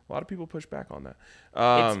 2017. A lot of people push back on that.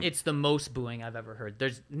 It's the most booing I've ever heard.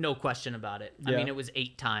 There's no question about it. I Yeah. mean, it was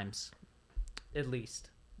 8 times, at least.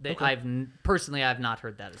 I've not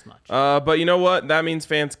heard that as much. But you know what? That means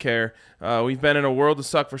fans care. We've been in a world of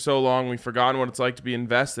suck for so long, we've forgotten what it's like to be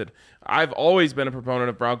invested. I've always been a proponent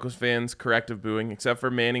of Broncos fans' corrective booing, except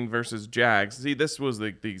for Manning versus Jags. See, this was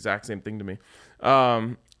the exact same thing to me.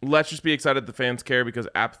 Let's just be excited the fans care because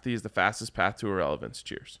apathy is the fastest path to irrelevance.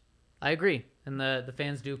 Cheers." I agree, and the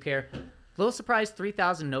fans do care. A little surprised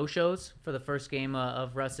 3,000 no-shows for the first game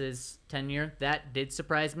of Russ's tenure. That did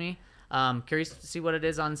surprise me. Curious to see what it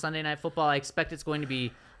is on Sunday Night Football. I expect it's going to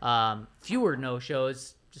be fewer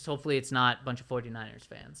no-shows. Just hopefully it's not a bunch of 49ers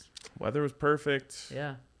fans. Weather was perfect.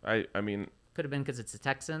 Yeah. I mean, Could have been because it's the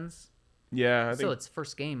Texans. yeah, I Still, think. it's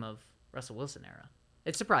first game of Russell Wilson era.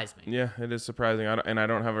 It surprised me. Yeah, it is surprising, and I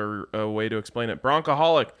don't have a way to explain it.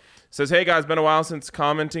 Broncaholic says, "Hey guys, been a while since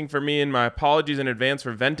commenting for me, and my apologies in advance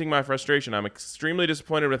for venting my frustration. I'm extremely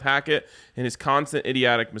disappointed with Hackett and his constant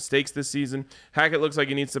idiotic mistakes this season. Hackett looks like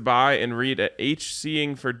he needs to buy and read a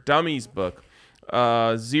HCing for Dummies book.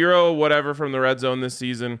 0 whatever from the red zone this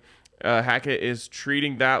season. Hackett is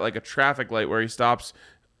treating that like a traffic light where he stops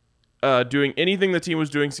doing anything the team was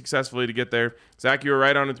doing successfully to get there. Zach, you were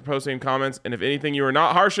right on in the post-game comments, and if anything, you were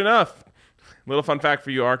not harsh enough." Little fun fact for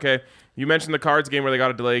you, RK. You mentioned the Cards game where they got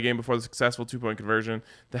a delay game before the successful 2-point conversion.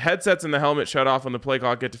 The headsets and the helmet shut off when the play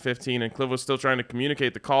clock get to 15, and Cliff was still trying to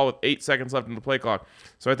communicate the call with 8 seconds left in the play clock.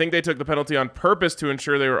 So I think they took the penalty on purpose to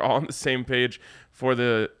ensure they were all on the same page for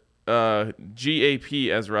the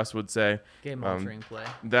GAP, as Russ would say. Game-altering play.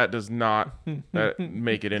 That does not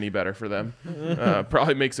make it any better for them.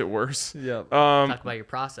 Probably makes it worse. Yeah. Talk about your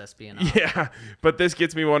process being off. Yeah, but this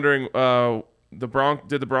gets me wondering,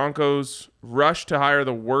 did the Broncos rush to hire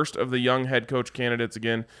the worst of the young head coach candidates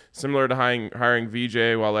again, similar to hiring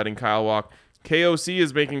VJ while letting Kyle walk? KOC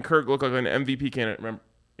is making Kirk look like an MVP candidate. Remember,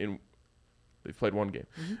 they've played one game.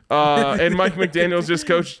 And Mike McDaniels just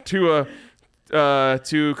coached Tua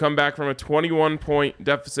to come back from a 21-point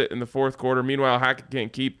deficit in the fourth quarter. Meanwhile, Hackett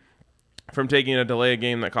can't keep from taking a delay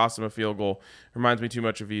game that cost him a field goal. Reminds me too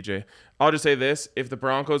much of VJ. I'll just say this. If the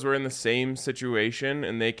Broncos were in the same situation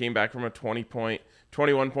and they came back from a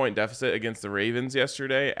 21-point deficit against the Ravens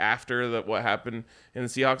yesterday after what happened in the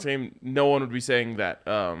Seahawks game, no one would be saying that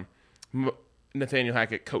Nathaniel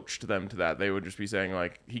Hackett coached them to that. They would just be saying,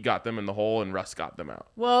 like, he got them in the hole and Russ got them out.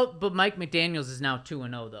 Well, but Mike McDaniels is now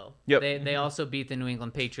 2-0 though. Yep. They also beat the New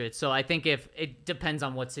England Patriots. So I think if it depends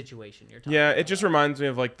on what situation you're talking Yeah, about. it just reminds me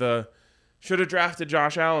of like the should have drafted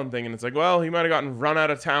Josh Allen thing, and it's like, well, he might have gotten run out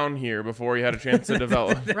of town here before he had a chance to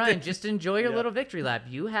develop. Ryan, just enjoy your little victory lap.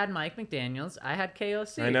 You had Mike McDaniels. I had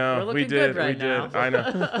KOC. I know. We're looking We did. good right we now. did. I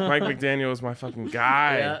know. Mike McDaniel was my fucking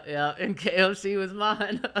guy. Yeah, and KOC was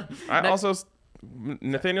mine.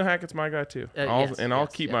 Nathaniel Hackett's my guy too. Yes, I'll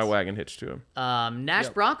keep my wagon hitched to him. Nash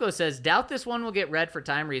Bronco says, doubt this one will get read for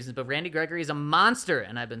time reasons, but Randy Gregory is a monster,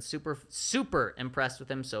 and I've been super, super impressed with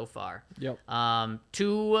him so far. Yep.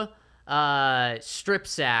 2 strip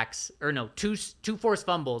sacks, or no, two forced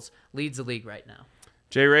fumbles leads the league right now.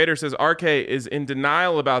 Jay Rader says RK is in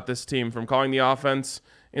denial about this team, from calling the offense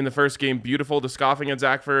in the first game beautiful to scoffing at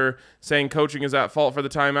Zach for saying coaching is at fault for the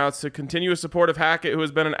timeouts to continuous support of Hackett, who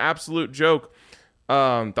has been an absolute joke.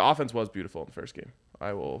 The offense was beautiful in the first game.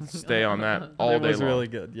 I will stay on that all day long. It was really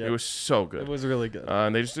good. Yeah. It was so good. It was really good.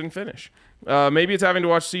 And they just didn't finish. Maybe it's having to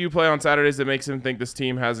watch CU play on Saturdays that makes him think this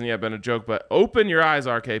team hasn't yet been a joke, but open your eyes,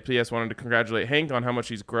 RK. P.S. Wanted to congratulate Hank on how much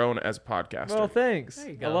he's grown as a podcaster. Well, thanks. There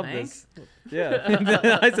you go, I love Hank. this.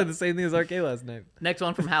 Yeah. I said the same thing as RK last night. Next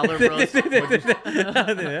one from Howler Bros.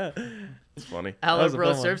 Yeah. It's funny. Howler was a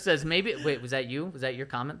Bros fun Surf one. says, maybe, wait, was that you? Was that your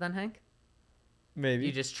comment then, Hank? Maybe.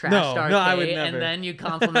 You just trashed RK, I would never. and then you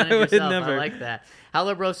complimented I would yourself. never. I like that.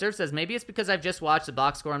 Hello Bro Surf says, maybe it's because I've just watched the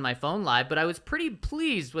box score on my phone live, but I was pretty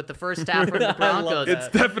pleased with the first half from the Broncos. It's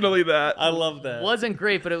definitely that. I love that. Wasn't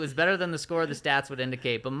great, but it was better than the score the stats would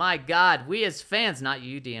indicate. But my God, we as fans, not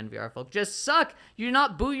you, DNVR folk, just suck. You do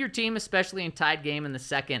not boo your team, especially in tied game in the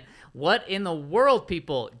second. What in the world,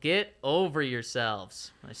 people? Get over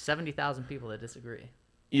yourselves. There's 70,000 people that disagree.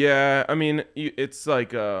 Yeah, I mean, it's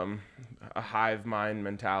like a hive mind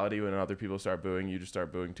mentality. When other people start booing, you just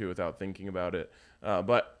start booing too without thinking about it.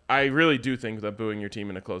 But I really do think that booing your team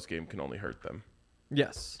in a close game can only hurt them.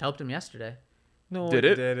 Yes. Helped them yesterday. No, Did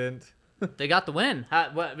it it? didn't. They got the win. No,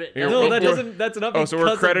 that doesn't. That's enough. Oh, so we're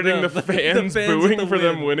because of crediting them. the fans with booing the for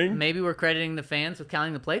them win. winning? Maybe we're crediting the fans with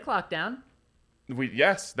counting the play clock down.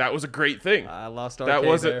 Yes, that was a great thing. I lost RK That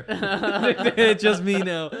wasn't- there. It's just me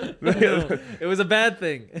now. No, it was a bad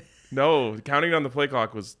thing. No, counting on the play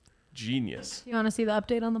clock was genius. You want to see the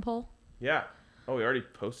update on the poll? Yeah. Oh, we already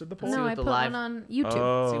posted the poll? See No, what I the put live- one on YouTube.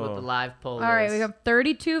 Oh. See what the live poll is. All right, we have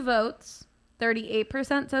 32 votes.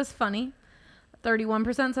 38% says funny,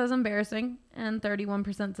 31% says embarrassing, and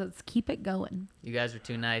 31% says keep it going. You guys are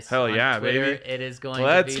too nice. Hell On yeah, Twitter, baby. It is going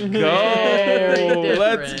Let's to be go. very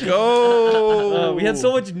Let's different. go. We had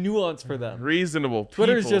so much nuance for them. reasonable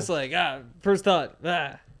Twitter's people. just like first thought.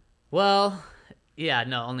 Well, yeah,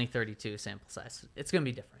 no, only 32 sample size. It's going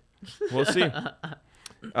to be different. We'll see.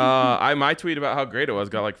 My tweet about how great it was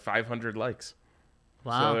got like 500 likes.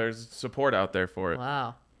 Wow. So there's support out there for it.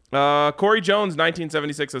 Wow. Corey Jones,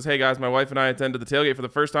 1976, says, "Hey guys, my wife and I attended the tailgate for the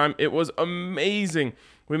first time. It was amazing.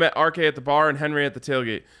 We met RK at the bar and Henry at the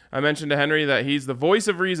tailgate. I mentioned to Henry that he's the voice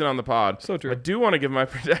of reason on the pod. So true. I do want to give my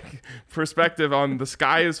perspective on the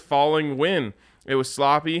sky is falling win. It was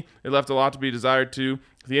sloppy. It left a lot to be desired too.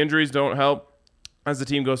 The injuries don't help as the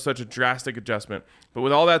team goes such a drastic adjustment. But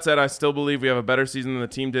with all that said, I still believe we have a better season than the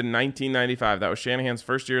team did in 1995. That was Shanahan's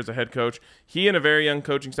first year as a head coach. He and a very young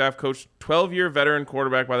coaching staff coached 12-year veteran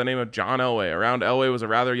quarterback by the name of John Elway. Around Elway was a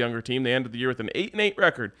rather younger team. They ended the year with an 8-8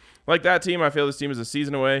 record. Like that team, I feel this team is a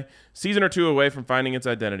season or two away from finding its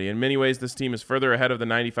identity. In many ways, this team is further ahead of the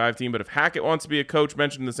 95 team, but if Hackett wants to be a coach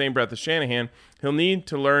mentioned in the same breath as Shanahan, he'll need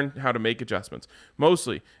to learn how to make adjustments.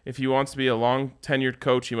 Mostly, if he wants to be a long-tenured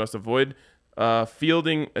coach, he must avoid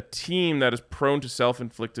fielding a team that is prone to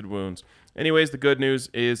self-inflicted wounds. Anyways, the good news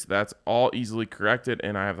is that's all easily corrected,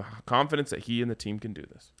 and I have the confidence that he and the team can do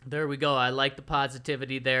this." There we go. I like the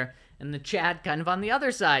positivity there. And the chat kind of on the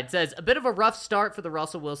other side says, a bit of a rough start for the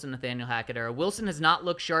Russell Wilson, Nathaniel Hackett era. Wilson has not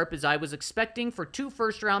looked sharp as I was expecting for 2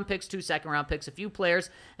 first-round picks, 2 second-round picks, a few players,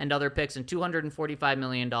 and other picks, and $245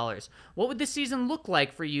 million. What would this season look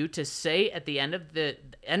like for you to say at the end of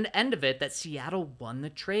it that Seattle won the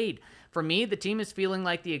trade? For me, the team is feeling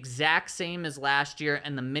like the exact same as last year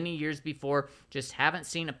and the many years before, just haven't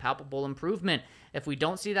seen a palpable improvement. If we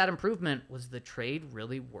don't see that improvement, was the trade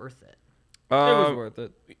really worth it? It was worth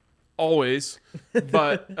it. Always,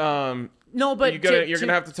 but No, but you're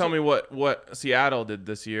gonna have to tell me what Seattle did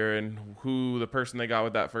this year and who the person they got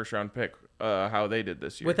with that first round pick, how they did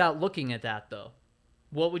this year. without looking at that, though,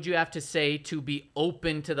 what would you have to say to be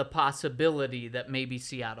open to the possibility that maybe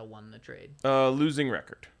Seattle won the trade? Losing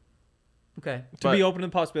record. Okay. To be open to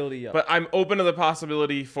the possibility, yeah. But I'm open to the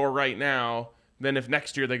possibility for right now. Then if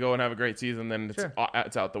next year they go and have a great season, then Sure.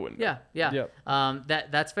 it's out the window. Yeah. Yep.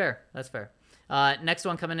 That's fair. That's fair. Next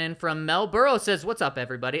one coming in from Mel Burrow says, "What's up,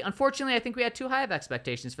 everybody? Unfortunately, I think we had too high of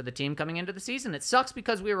expectations for the team coming into the season. It sucks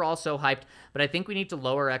because we were all so hyped, but I think we need to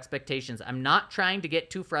lower expectations. I'm not trying to get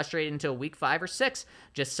too frustrated until week 5 or 6.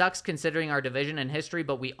 Just sucks considering our division and history,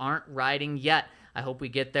 but we aren't riding yet. I hope we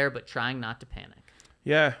get there, but trying not to panic."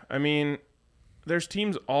 Yeah, I mean, there's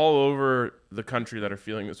teams all over the country that are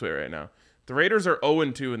feeling this way right now. The Raiders are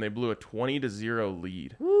 0-2 and they blew a 20-0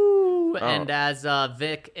 lead. And as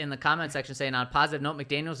Vic in the comment section saying, on a positive note,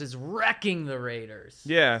 McDaniels is wrecking the Raiders.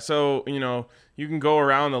 Yeah, so, you can go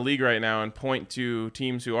around the league right now and point to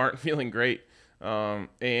teams who aren't feeling great.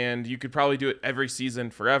 And you could probably do it every season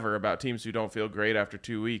forever about teams who don't feel great after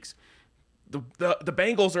 2 weeks. The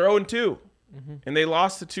Bengals are 0-2, and they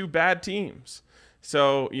lost to 2 bad teams.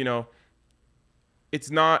 So,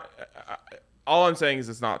 it's not – all I'm saying is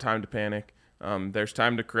it's not time to panic. There's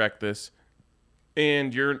time to correct this.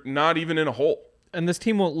 And you're not even in a hole. And this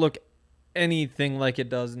team won't look anything like it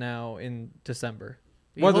does now in December.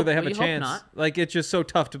 We Whether hope- they have we a hope chance. not. Like, it's just so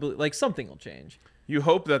tough to believe. Like, something will change. You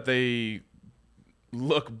hope that they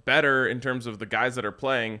look better in terms of the guys that are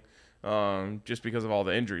playing just because of all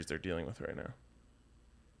the injuries they're dealing with right now.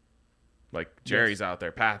 Like Jerry's out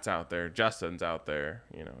there, Pat's out there, Justin's out there,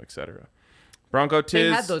 et cetera. Bronco They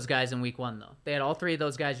Tiz. had those guys in week 1, though. They had all 3 of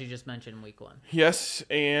those guys you just mentioned in week 1. Yes,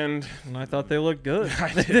 and I thought they looked good.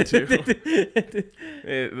 I did too.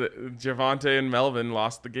 Javonte and Melvin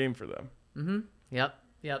lost the game for them. Yep.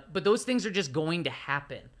 But those things are just going to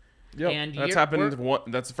happen. Yep. And That's happened.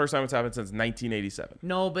 That's the first time it's happened since 1987.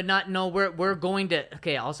 No, but not. No, we're going to.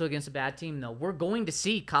 Okay, also against a bad team though. We're going to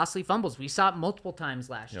see costly fumbles. We saw it multiple times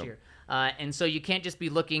last year. And so you can't just be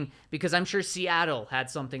looking, because I'm sure Seattle had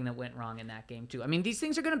something that went wrong in that game too. I mean, these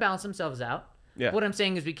things are going to balance themselves out. Yeah. What I'm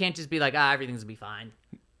saying is we can't just be like, everything's going to be fine.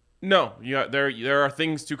 No, there are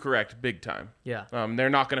things to correct big time. Yeah. They're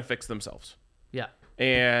not going to fix themselves. Yeah.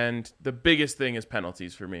 And the biggest thing is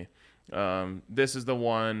penalties for me. This is the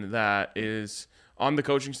one that is on the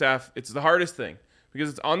coaching staff. It's the hardest thing because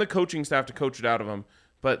it's on the coaching staff to coach it out of them,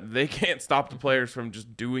 but they can't stop the players from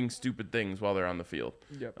just doing stupid things while they're on the field.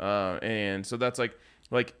 Yep. And so that's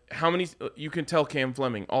like how many you can tell Cam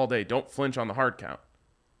Fleming all day, don't flinch on the hard count.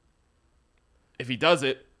 If he does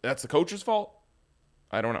it, that's the coach's fault.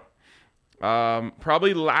 I don't know.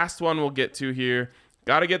 Probably last one we'll get to here.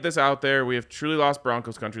 Got to get this out there. We have truly lost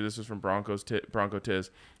Broncos country. This is from Bronco Tiz.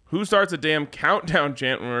 Who starts a damn countdown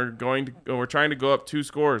chant when we're trying to go up 2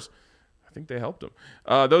 scores? I think they helped him.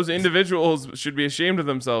 Those individuals should be ashamed of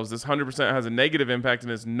themselves. This 100% has a negative impact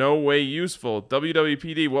and is no way useful.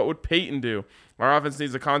 WWPD, what would Peyton do? Our offense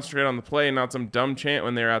needs to concentrate on the play and not some dumb chant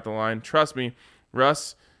when they're at the line. Trust me,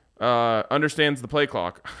 Russ understands the play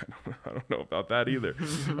clock. I don't know about that either.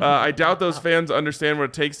 I doubt those fans understand what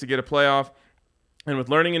it takes to get a playoff. And with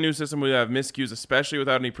learning a new system, we have miscues, especially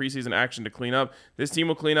without any preseason action to clean up. This team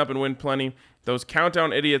will clean up and win plenty. Those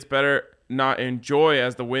countdown idiots better not enjoy,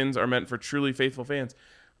 as the wins are meant for truly faithful fans.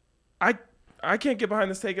 I can't get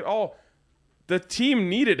behind this take at all. The team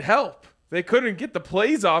needed help. They couldn't get the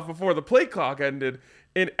plays off before the play clock ended.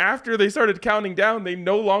 And after they started counting down, they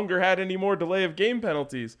no longer had any more delay of game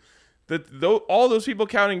penalties. All those people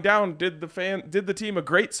counting down did the team a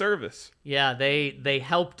great service. Yeah, they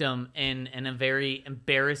helped them in a very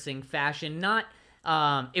embarrassing fashion.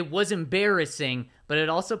 It was embarrassing, but it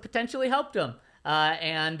also potentially helped them.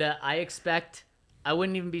 I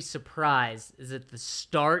wouldn't even be surprised is at the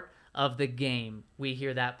start of the game we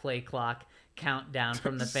hear that play clock countdown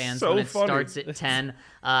from the fans So when it funny. starts at 10.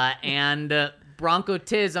 Bronco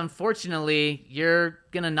Tiz, unfortunately, you're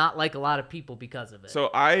going to not like a lot of people because of it. So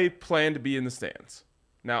I plan to be in the stands.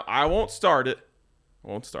 Now, I won't start it. I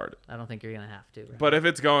don't think you're going to have to. Right? But if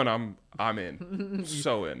it's going, I'm in.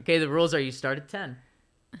 So in. Okay, the rules are you start at 10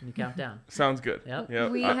 and you count down. Sounds good. Yep.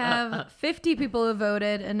 We have 50 people who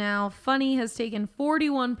voted, and now funny has taken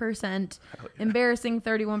 41%, embarrassing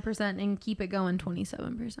 31%, and keep it going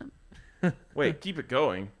 27%. Wait, keep it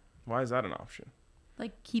going. Why is that an option?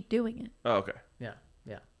 Like, keep doing it. Oh, okay. Yeah.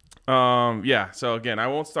 Yeah. So again, I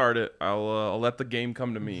won't start it. I'll let the game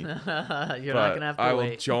come to me. You're not But gonna have to I will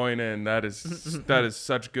wait. join in. That is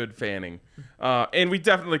such good fanning. And we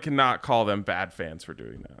definitely cannot call them bad fans for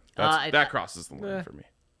doing that. That crosses the line for me.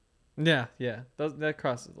 Yeah. That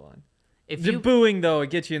crosses the line. If The you booing, though, it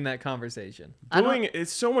gets you in that conversation. Booing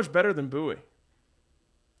is so much better than booing.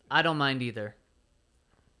 I don't mind either.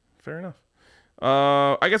 Fair enough.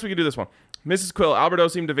 I guess we could do this one. Mrs. Quill, Alberto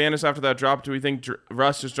seemed to vanish after that drop. Do we think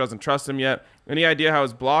Russ just doesn't trust him yet? Any idea how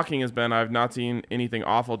his blocking has been? I've not seen anything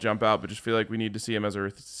awful jump out, but just feel like we need to see him as a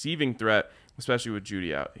receiving threat, especially with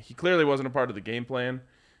Jeudy out. He clearly wasn't a part of the game plan,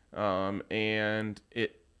 and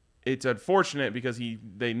it's unfortunate because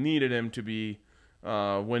they needed him to be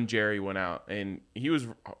when Jerry went out, and he was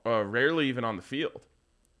rarely even on the field.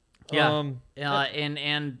 Yeah.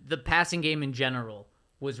 And the passing game in general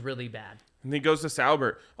was really bad. And he goes to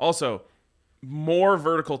Salbert. Also, more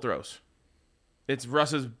vertical throws. It's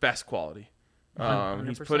Russ's best quality. He's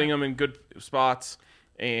 100%. putting them in good spots,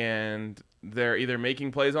 and they're either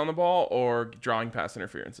making plays on the ball or drawing pass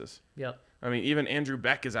interferences. Yep. I mean, even Andrew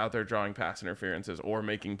Beck is out there drawing pass interferences or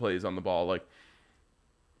making plays on the ball. Like,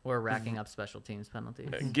 Or racking up special teams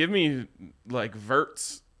penalties. give me like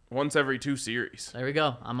verts once every 2 series. There we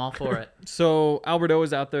go. I'm all for it. So Alberto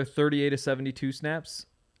was out there 38 of 72 snaps.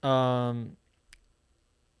 28%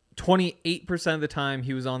 of the time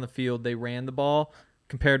he was on the field, they ran the ball,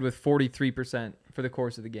 compared with 43% for the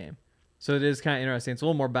course of the game. So it is kind of interesting. It's a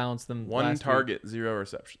little more balanced than One last target, week. 0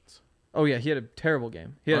 receptions. Oh, yeah, he had a terrible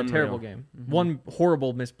game. Unreal. Mm-hmm. One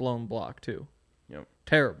horrible misblown block, too. Yep.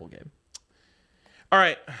 Terrible game. All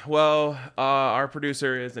right. Well, our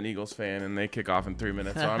producer is an Eagles fan, and they kick off in 3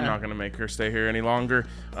 minutes, so I'm not going to make her stay here any longer.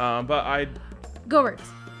 But I Go Birds.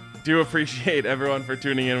 do appreciate everyone for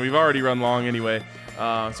tuning in. We've already run long anyway.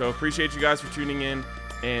 So appreciate you guys for tuning in,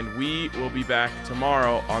 and we will be back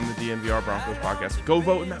tomorrow on the DNVR Broncos podcast. Go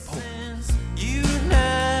vote in that poll. You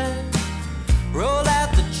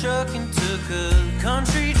truck and took a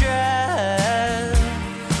country drive.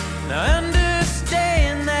 Now I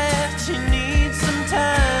understand that you need some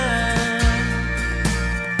time.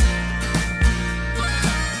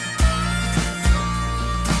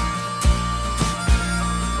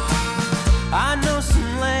 I know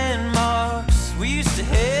some landmarks we used to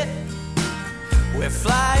hit, where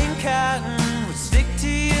flying cotton would stick to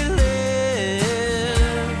your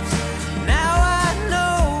lips. Now I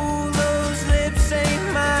know those lips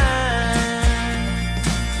ain't mine.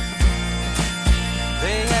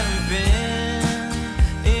 They haven't been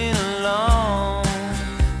in a long,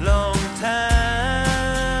 long time.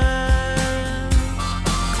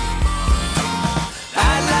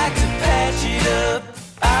 I'd like to patch it up.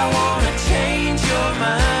 I wanna change your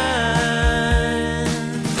mind.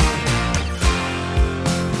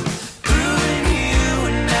 Proving you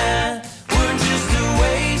and I were just a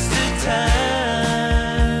waste of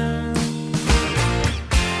time.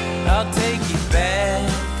 I'll take you back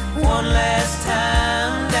one last time.